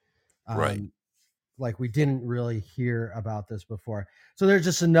dying. Right. Like we didn't really hear about this before. So there's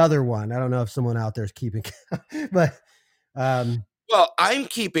just another one. I don't know if someone out there is keeping count, but well, I'm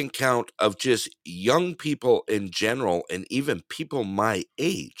keeping count of just young people in general, and even people my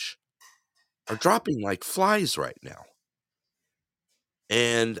age are dropping like flies right now.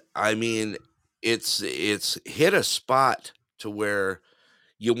 And I mean, it's hit a spot to where,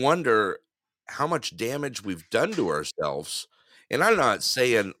 you wonder how much damage we've done to ourselves. And I'm not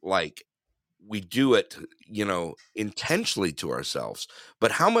saying like we do it, intentionally to ourselves,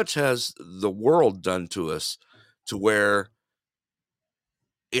 but how much has the world done to us to where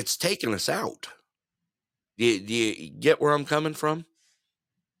it's taken us out? Do you get where I'm coming from?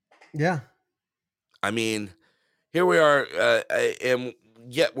 Yeah. I mean, here we are, and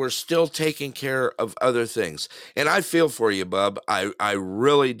yet we're still taking care of other things. And I feel for you, bub. I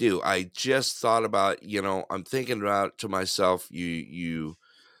really do. I just thought about, I'm thinking about to myself, you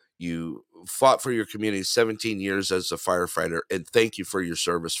fought for your community 17 years as a firefighter, and thank you for your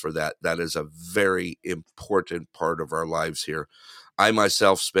service for that. That is a very important part of our lives here. I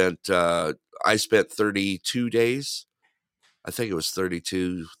myself spent 32 days. I think it was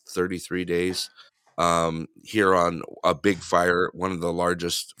 32, 33 days here on a big fire. One of the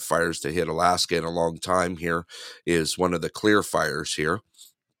largest fires to hit Alaska in a long time here is one of the clear fires here.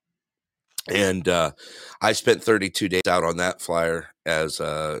 And I spent 32 days out on that fire as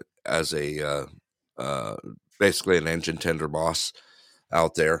a basically an engine tender boss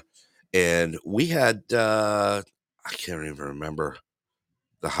out there. And we had, I can't even remember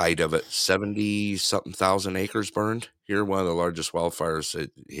the height of it, 70 something thousand acres burned here. One of the largest wildfires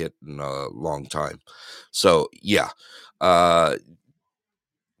it hit in a long time. So yeah, I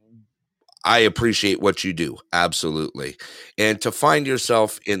appreciate what you do. Absolutely. And to find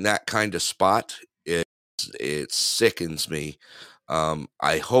yourself in that kind of spot, it sickens me.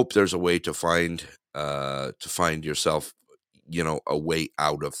 I hope there's a way to find yourself, a way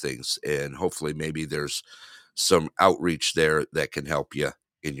out of things. And hopefully maybe there's some outreach there that can help you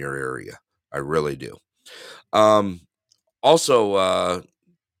in your area. I really do. Also,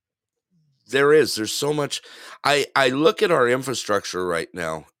 there's so much. I look at our infrastructure right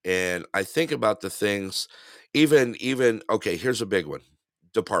now and I think about the things, even, okay, here's a big one.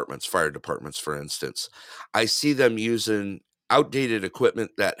 Fire departments, for instance. I see them using outdated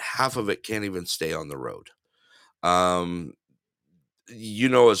equipment that half of it can't even stay on the road. As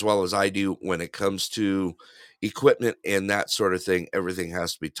well as I do, when it comes to equipment and that sort of thing, everything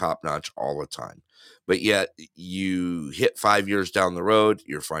has to be top notch all the time. But yet you hit 5 years down the road,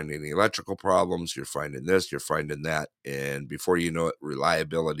 you're finding electrical problems, you're finding this, you're finding that. And before you know it,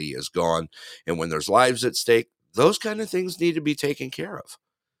 reliability is gone. And when there's lives at stake, those kind of things need to be taken care of.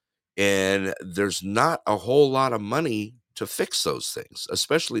 And there's not a whole lot of money to fix those things,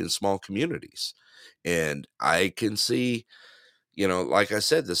 especially in small communities. And I can see, like I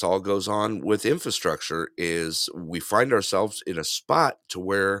said, this all goes on with infrastructure. Is we find ourselves in a spot to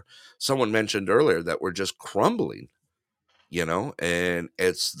where someone mentioned earlier that we're just crumbling, and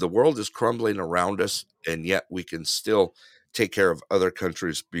it's the world is crumbling around us, and yet we can still take care of other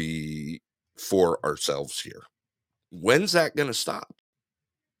countries before ourselves here. When's that going to stop?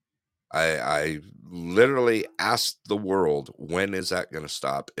 I literally asked the world, when is that going to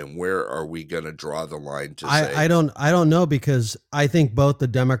stop, and where are we going to draw the line to say? I don't know, because I think both the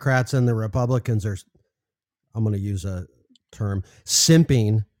Democrats and the Republicans are, I'm going to use a term,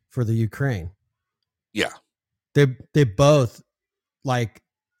 simping for the Ukraine. Yeah. They both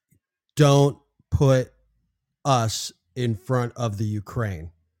don't put us in front of the Ukraine.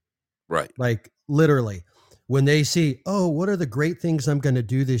 Right. Literally. When they see, oh, what are the great things I'm going to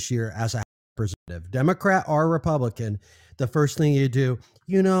do this year as a representative, Democrat or Republican, the first thing you do,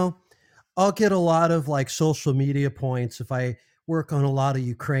 I'll get a lot of social media points if I work on a lot of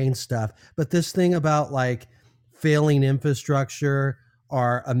Ukraine stuff. But this thing about failing infrastructure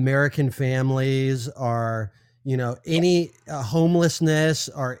or American families or, any homelessness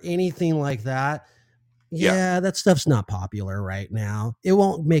or anything like that. Yeah, that stuff's not popular right now. It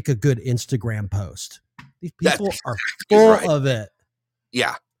won't make a good Instagram post. These people are full of it.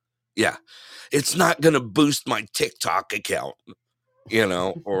 Yeah. Yeah. It's not going to boost my TikTok account,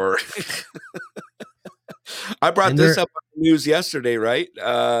 or I brought this up on the news yesterday, right?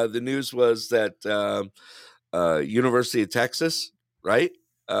 The news was that University of Texas, right?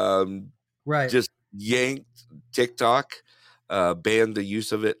 Right. Just yanked TikTok, banned the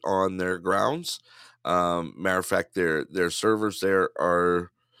use of it on their grounds. Matter of fact, their servers there are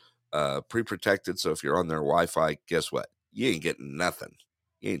pre-protected, so if you're on their Wi-Fi, guess what? You ain't getting nothing.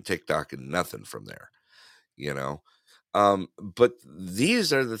 You ain't TikToking nothing from there, but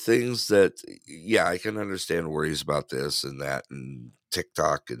these are the things that, yeah, I can understand worries about this and that and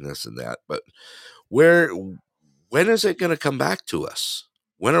TikTok and this and that, but when is it going to come back to us?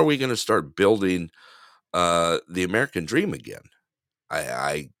 When are we going to start building the American dream again?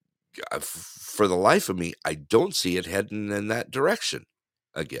 I for the life of me, I don't see it heading in that direction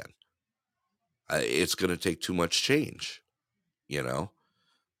again. It's going to take too much change,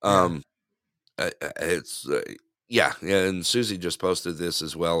 It's yeah, and Susie just posted this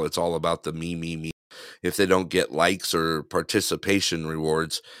as well. It's all about the me. If they don't get likes or participation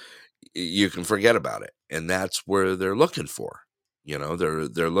rewards, you can forget about it, and that's where they're looking for.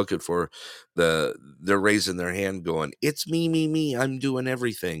 They're looking for they're raising their hand, going, "It's me. I'm doing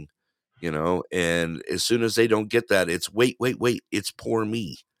everything." And as soon as they don't get that, it's wait, it's poor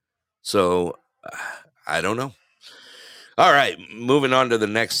me. So I don't know. All right, moving on to the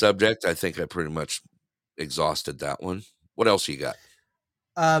next subject. I think I pretty much exhausted that one. What else you got?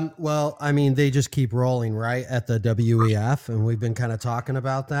 Well, I mean, they just keep rolling, right, at the WEF, and we've been kind of talking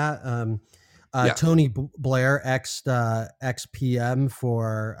about that. Yeah. Tony Blair, ex-PM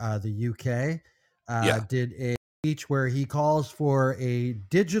for the UK, did a speech where he calls for a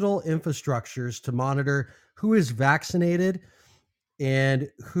digital infrastructures to monitor who is vaccinated and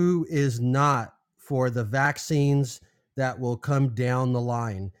who is not for the vaccines that will come down the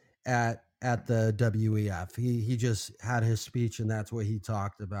line at the WEF. He just had his speech, and that's what he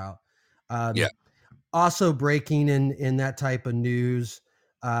talked about. Also breaking in that type of news,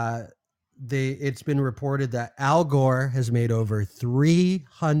 it's been reported that Al Gore has made over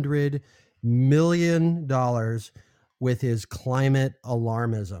 $300 million with his climate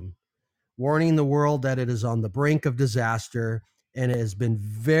alarmism, warning the world that it is on the brink of disaster, and it has been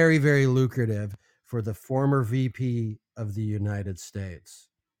very, very lucrative for the former VP of the United States.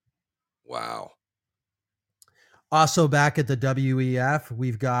 Wow. Also back at the WEF,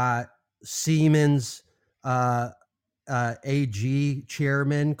 we've got Siemens AG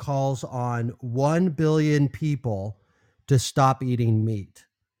chairman calls on 1 billion people to stop eating meat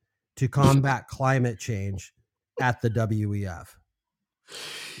to combat climate change at the WEF.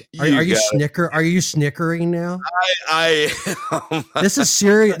 Are you snickering now? This is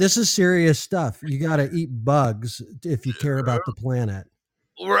serious. This is serious stuff. You got to eat bugs if you care about the planet.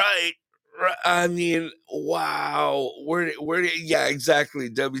 Right. I mean, wow. Yeah, exactly.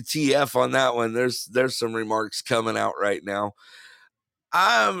 WTF on that one. There's some remarks coming out right now.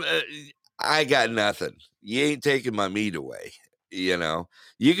 I got nothing. You ain't taking my meat away. You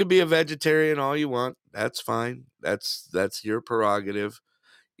can be a vegetarian all you want. That's fine. That's your prerogative.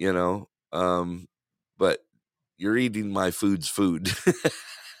 But you're eating my food's food.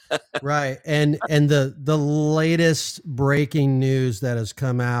 Right. And the latest breaking news that has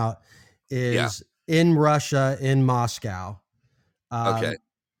come out is in Russia, in Moscow. Okay.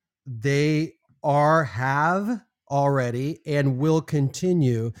 They have already and will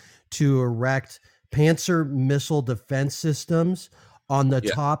continue to erect Panzer missile defense systems on the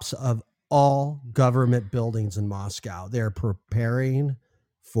tops of all government buildings in Moscow. They're preparing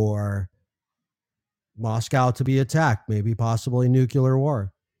for Moscow to be attacked, maybe possibly nuclear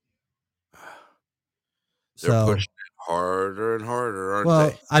war. They're pushing it harder and harder, aren't they?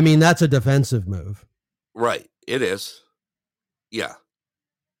 Well, I mean, that's a defensive move. Right. It is. Yeah.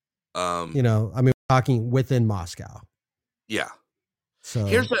 I mean, we're talking within Moscow. Yeah. So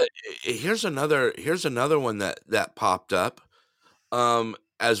here's another one that popped up.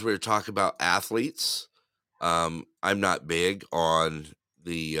 As we were talking about athletes, I'm not big on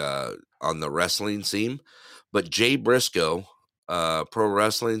the wrestling scene, but Jay Briscoe, pro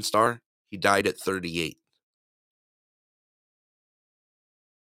wrestling star, he died at 38.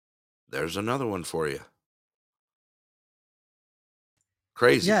 There's another one for you.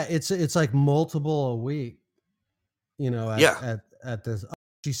 Crazy. Yeah, it's like multiple a week. At this.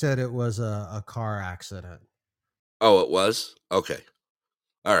 She said it was a car accident. Oh, it was? Okay.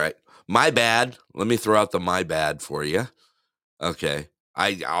 All right. My bad. Let me throw out the my bad for you. Okay.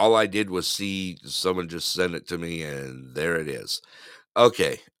 All I did was see someone just send it to me, and there it is.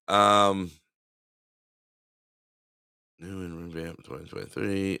 Okay. New and revamped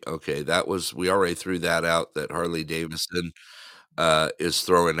 2023. Okay, we already threw that out, that Harley Davidson is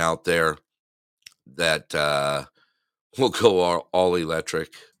throwing out there that we'll go all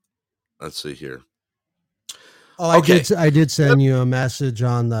electric. Let's see here. Oh, okay. I did send you a message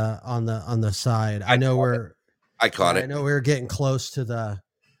on the side. I caught it. I know we're getting close to the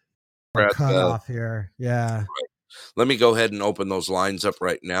cutoff here. Yeah. Right. Let me go ahead and open those lines up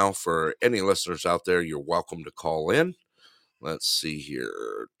right now for any listeners out there. You're welcome to call in. Let's see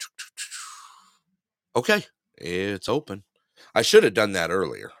here. Okay, it's open. I should have done that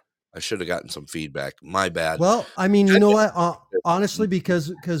earlier. I should have gotten some feedback. My bad. Well, I mean, you know what? Honestly,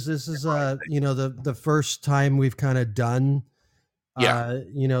 because this is the first time we've kind of done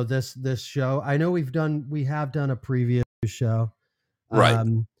this show. I know we have done a previous show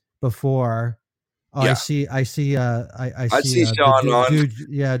before. Oh, I see I see Sean on.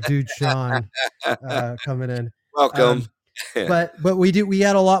 Dude Sean coming in. Welcome. but we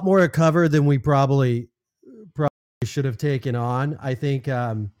had a lot more to cover than we probably should have taken on. I think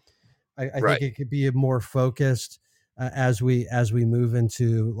I Right. think it could be more focused as we move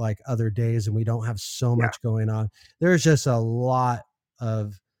into like other days and we don't have so much going on. There's just a lot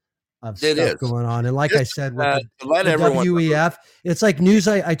of It stuff is. going on, and like I said, with To let the everyone know. WEF, it's like news.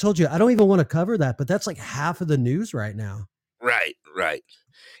 I told you I don't even want to cover that, but that's like half of the news right now. Right.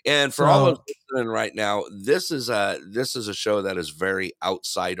 And for all So- of listening right now, this is a show that is very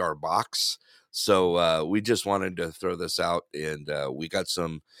outside our box. So we just wanted to throw this out, and we got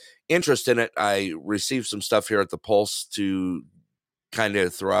some interest in it. I received some stuff here at the Pulse to kind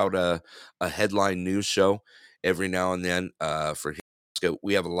of throw out a headline news show every now and then. For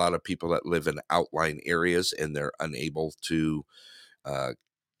we have a lot of people that live in outlying areas, and they're unable to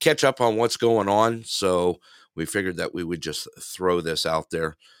catch up on what's going on. So we figured that we would just throw this out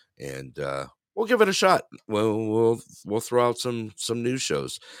there, and we'll give it a shot. We'll throw out some news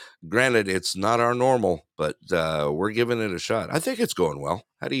shows. Granted, it's not our normal, but we're giving it a shot. I think it's going well.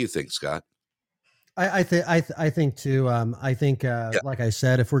 How do you think, Scott? I think too. I think, like I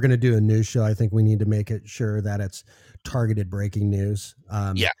said, if we're going to do a news show, I think we need to make it sure that it's targeted breaking news.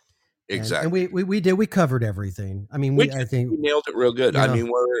 Yeah, exactly. And we covered everything. I mean, I think we nailed it real good. you I know.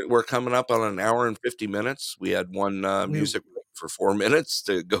 mean, we're coming up on an hour and 50 minutes. We had one music break for 4 minutes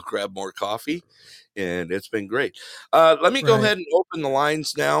to go grab more coffee, and it's been great. Let me go Right. ahead and open the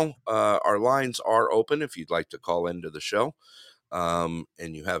lines now. Our lines are open if you'd like to call into the show, and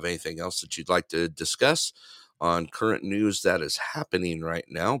you have anything else that you'd like to discuss on current news that is happening right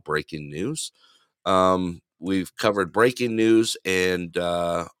now, breaking news. We've covered breaking news and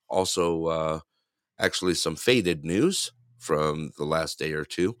also actually some faded news from the last day or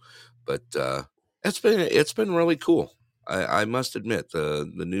two, but it's been really cool. I must admit the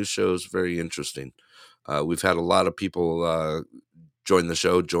news show is very interesting. We've had a lot of people join the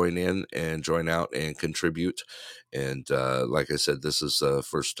show, join in and join out and contribute. And like I said, this is the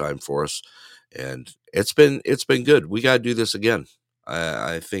first time for us, and it's been good. We got to do this again.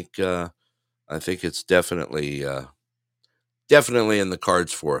 I think it's definitely in the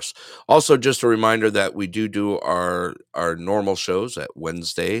cards for us. Also, just a reminder that we do our normal shows at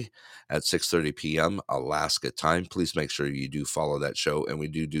Wednesday at 6:30 p.m. Alaska time. Please make sure you do follow that show. And we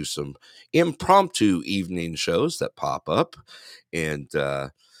do some impromptu evening shows that pop up. And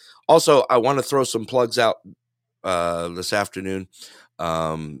also, I want to throw some plugs out this afternoon.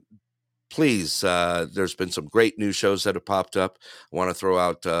 Please, there's been some great new shows that have popped up. I want to throw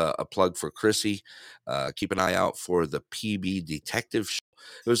out a plug for Chrissy. Keep an eye out for the PB Detective Show.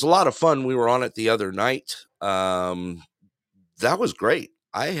 It was a lot of fun. We were on it the other night. That was great.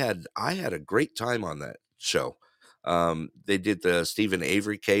 I had a great time on that show. They did the Stephen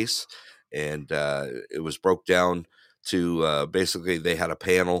Avery case, and it was broke down to basically they had a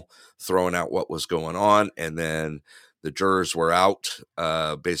panel throwing out what was going on, and then the jurors were out,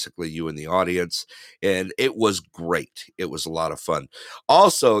 basically you in the audience, and it was great. It was a lot of fun.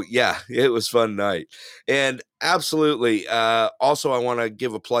 Also, yeah, it was fun night. And absolutely, also I want to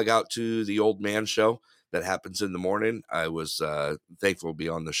give a plug out to the Old Man Show that happens in the morning. I was thankful to be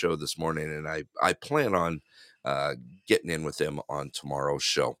on the show this morning, and I plan on getting in with them on tomorrow's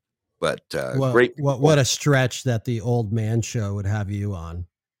show. But great. What a stretch that the Old Man Show would have you on.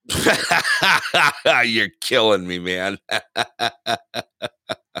 You're killing me, man.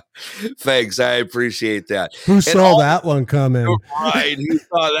 Thanks, I appreciate that. Who saw that one coming? Right, who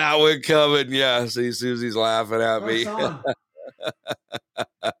saw that one coming? Yeah, see, Susie's laughing at me.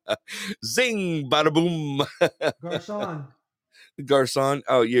 Zing, bada boom. Garcon.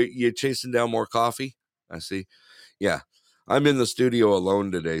 Oh, you're chasing down more coffee? I see. Yeah, I'm in the studio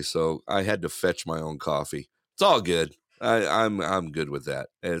alone today, so I had to fetch my own coffee. It's all good. I'm good with that.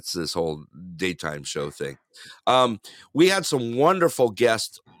 It's this whole daytime show thing. We had some wonderful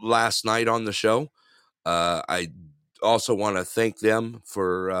guests last night on the show. I also want to thank them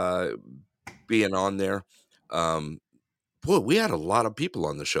for being on there. Boy, we had a lot of people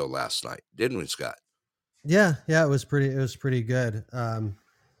on the show last night, didn't we, Scott? Yeah, it was pretty good.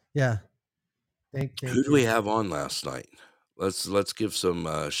 Yeah. Thank Who you. do we have on last night? Let's give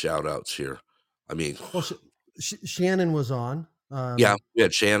some shout outs here. I mean, well, Shannon was on. Yeah, we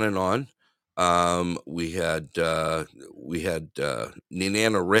had Shannon on. We had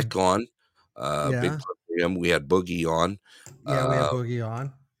Nana Rick on. Big him. We had Boogie on. Yeah, we had Boogie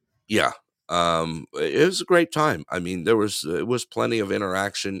on. Yeah. It was a great time. I mean, it was plenty of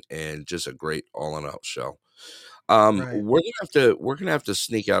interaction and just a great all in out show. Right. We're gonna have to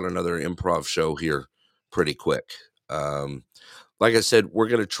sneak out another improv show here pretty quick. Like I said, we're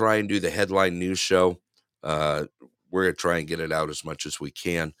gonna try and do the headline news show. we're going to try and get it out as much as we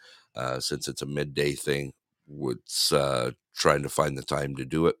can. Since it's a midday thing, it's trying to find the time to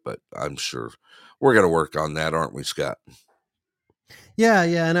do it, but I'm sure we're going to work on that, aren't we, Scott? Yeah.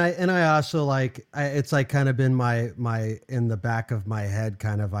 And I also it's like kind of been my in the back of my head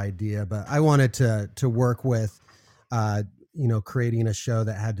kind of idea, but I wanted to work with, creating a show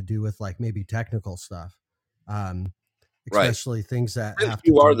that had to do with like maybe technical stuff. Especially things that Since have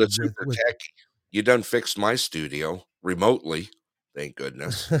you to are do the super tech, you done fixed my studio remotely. Thank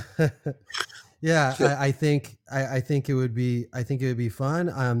goodness. Yeah, I think it would be fun.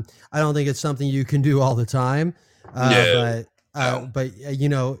 I don't think it's something you can do all the time. But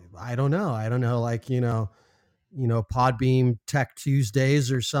I don't know, like, Podbeam Tech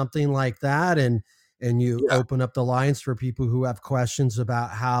Tuesdays or something like that. And you open up the lines for people who have questions about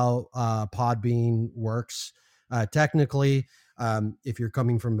how Podbean works technically. If you're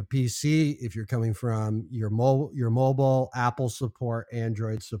coming from a PC, if you're coming from your mobile, Apple support,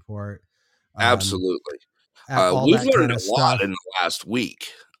 Android support. Absolutely. All We've that learned kind a of lot stuff. in the last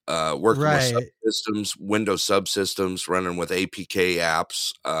week, working with Right. subsystems, Windows subsystems, running with APK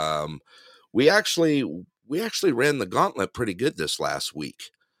apps. We actually ran the gauntlet pretty good this last week,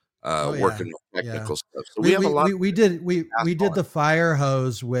 working with technical stuff. So we have a lot. We did the fire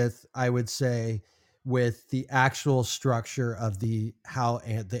hose with, I would say, with the actual structure of the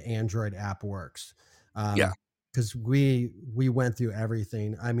Android app works. Because we went through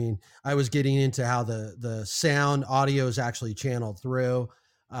everything. I mean, I was getting into how the sound audio is actually channeled through.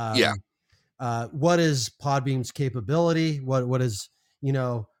 What is Podbeam's capability? What is,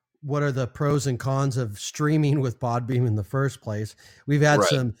 what are the pros and cons of streaming with Podbeam in the first place? We've had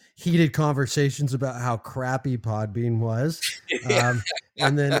some heated conversations about how crappy Podbeam was. And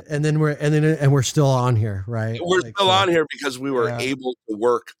we're still on here, right? We're still on here because we were able to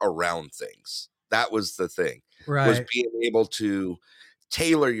work around things. That was the thing. Right. Was being able to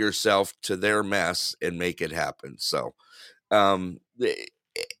tailor yourself to their mess and make it happen. So,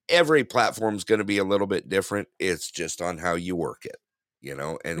 every platform is going to be a little bit different. It's just on how you work it,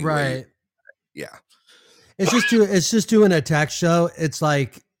 anyway. Right. Yeah. It's just doing a tech show. It's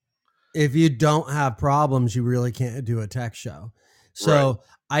like, if you don't have problems, you really can't do a tech show. So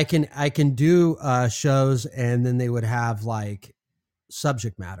I can do shows, and then they would have like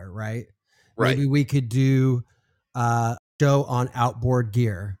subject matter, right? Maybe we could do a show on outboard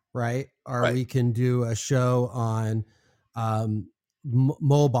gear, right? Or we can do a show on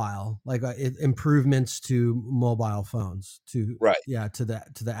mobile, like improvements to mobile phones, to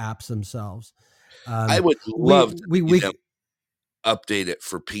the apps themselves. I would love to update it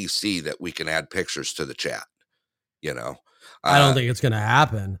for PC that we can add pictures to the chat. I don't think it's going to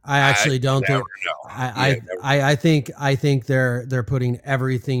happen. I actually don't think. I think they're putting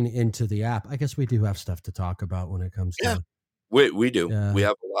everything into the app. I guess we do have stuff to talk about when it comes to. We do. Yeah. We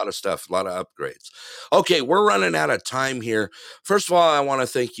have a lot of stuff, a lot of upgrades. Okay, we're running out of time here. First of all, I want to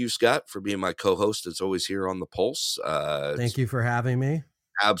thank you, Scott, for being my co-host. It's always here on the Pulse. Thank you for having me.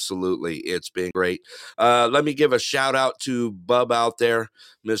 Absolutely. It's been great. Let me give a shout out to Bub out there.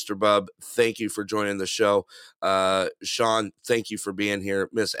 Mr. Bub, thank you for joining the show. Sean, thank you for being here.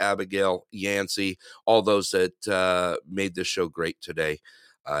 Miss Abigail, Yancey, all those that made this show great today.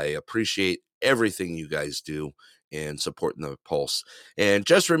 I appreciate everything you guys do in supporting the Pulse. And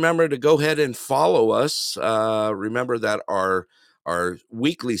just remember to go ahead and follow us. Remember that our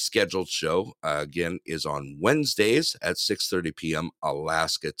weekly scheduled show, again, is on Wednesdays at 6:30 p.m.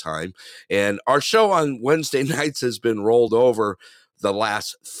 Alaska time. And our show on Wednesday nights has been rolled over the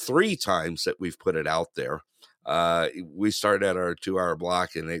last 3 times that we've put it out there. We started at our 2-hour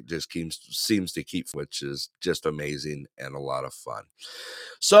block, and it just seems to keep, which is just amazing and a lot of fun.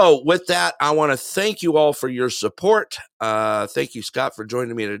 So with that, I want to thank you all for your support. Thank you, Scott, for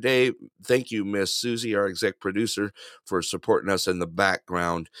joining me today. Thank you, Miss Susie, our exec producer, for supporting us in the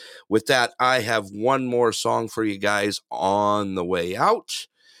background. With that, I have one more song for you guys on the way out.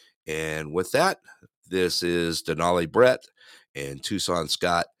 And with that, this is Denali Brett and Tucson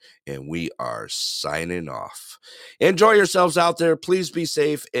Scott, and we are signing off. Enjoy yourselves out there. Please be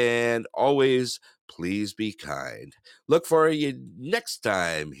safe, and always please be kind. Look for you next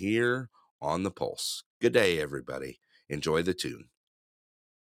time here on the Pulse. Good day, everybody. Enjoy the tune.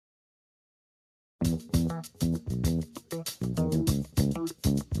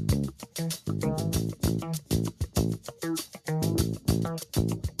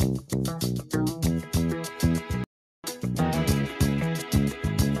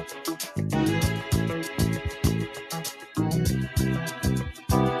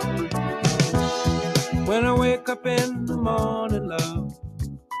 When I wake up in the morning, love,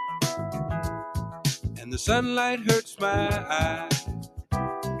 and and the sunlight hurts my eyes,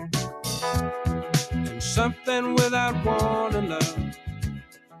 and something without wanting love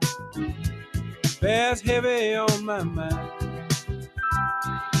bears heavy on my mind.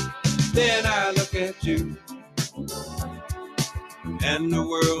 Then I look at you, and the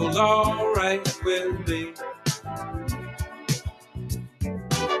world's all right with me.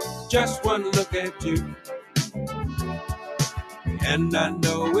 Just one look at you, and I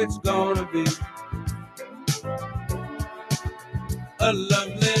know it's gonna be a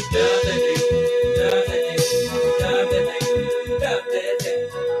lovely day.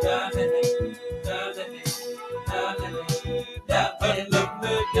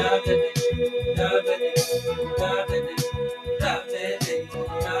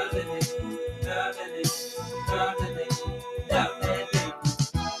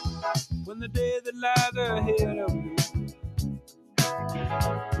 When the day that lies ahead of me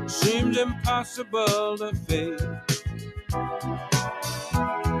seems impossible to face,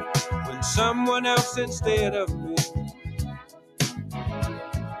 when someone else instead of me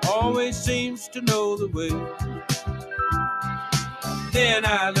always seems to know the way, then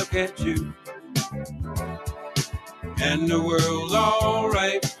I look at you, and the world's all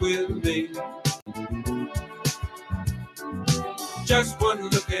right with me. Just one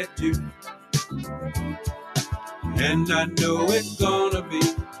look at you, and I know it's gonna be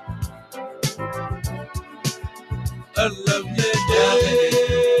a lovely day.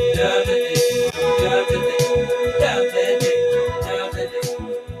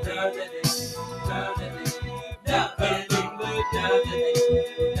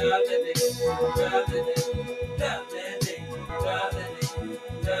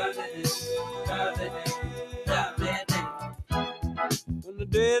 When the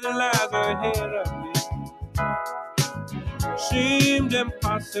day that lies ahead of me seemed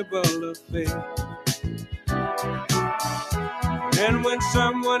impossible to face, and when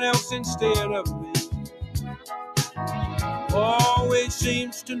someone else instead of me always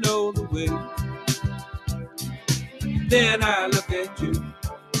seems to know the way, then I look at you,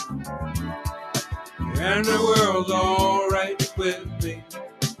 and the world's all right with me.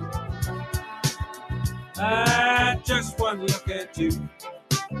 I just one look at you,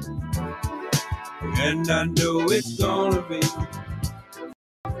 and I know it's gonna be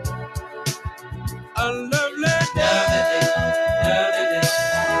a lovely day.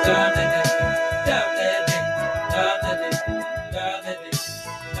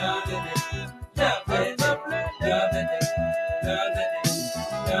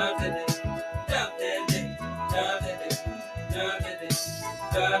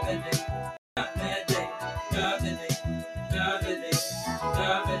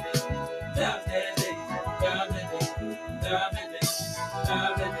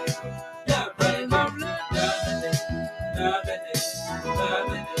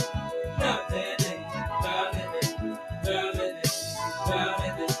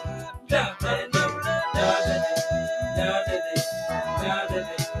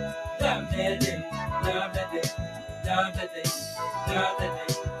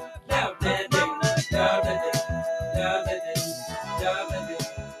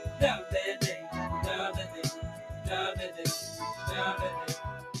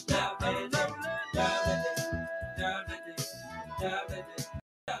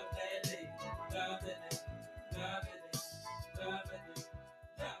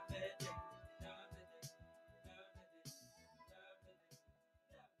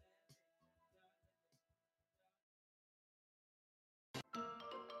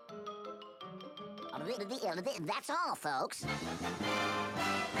 That's all, folks.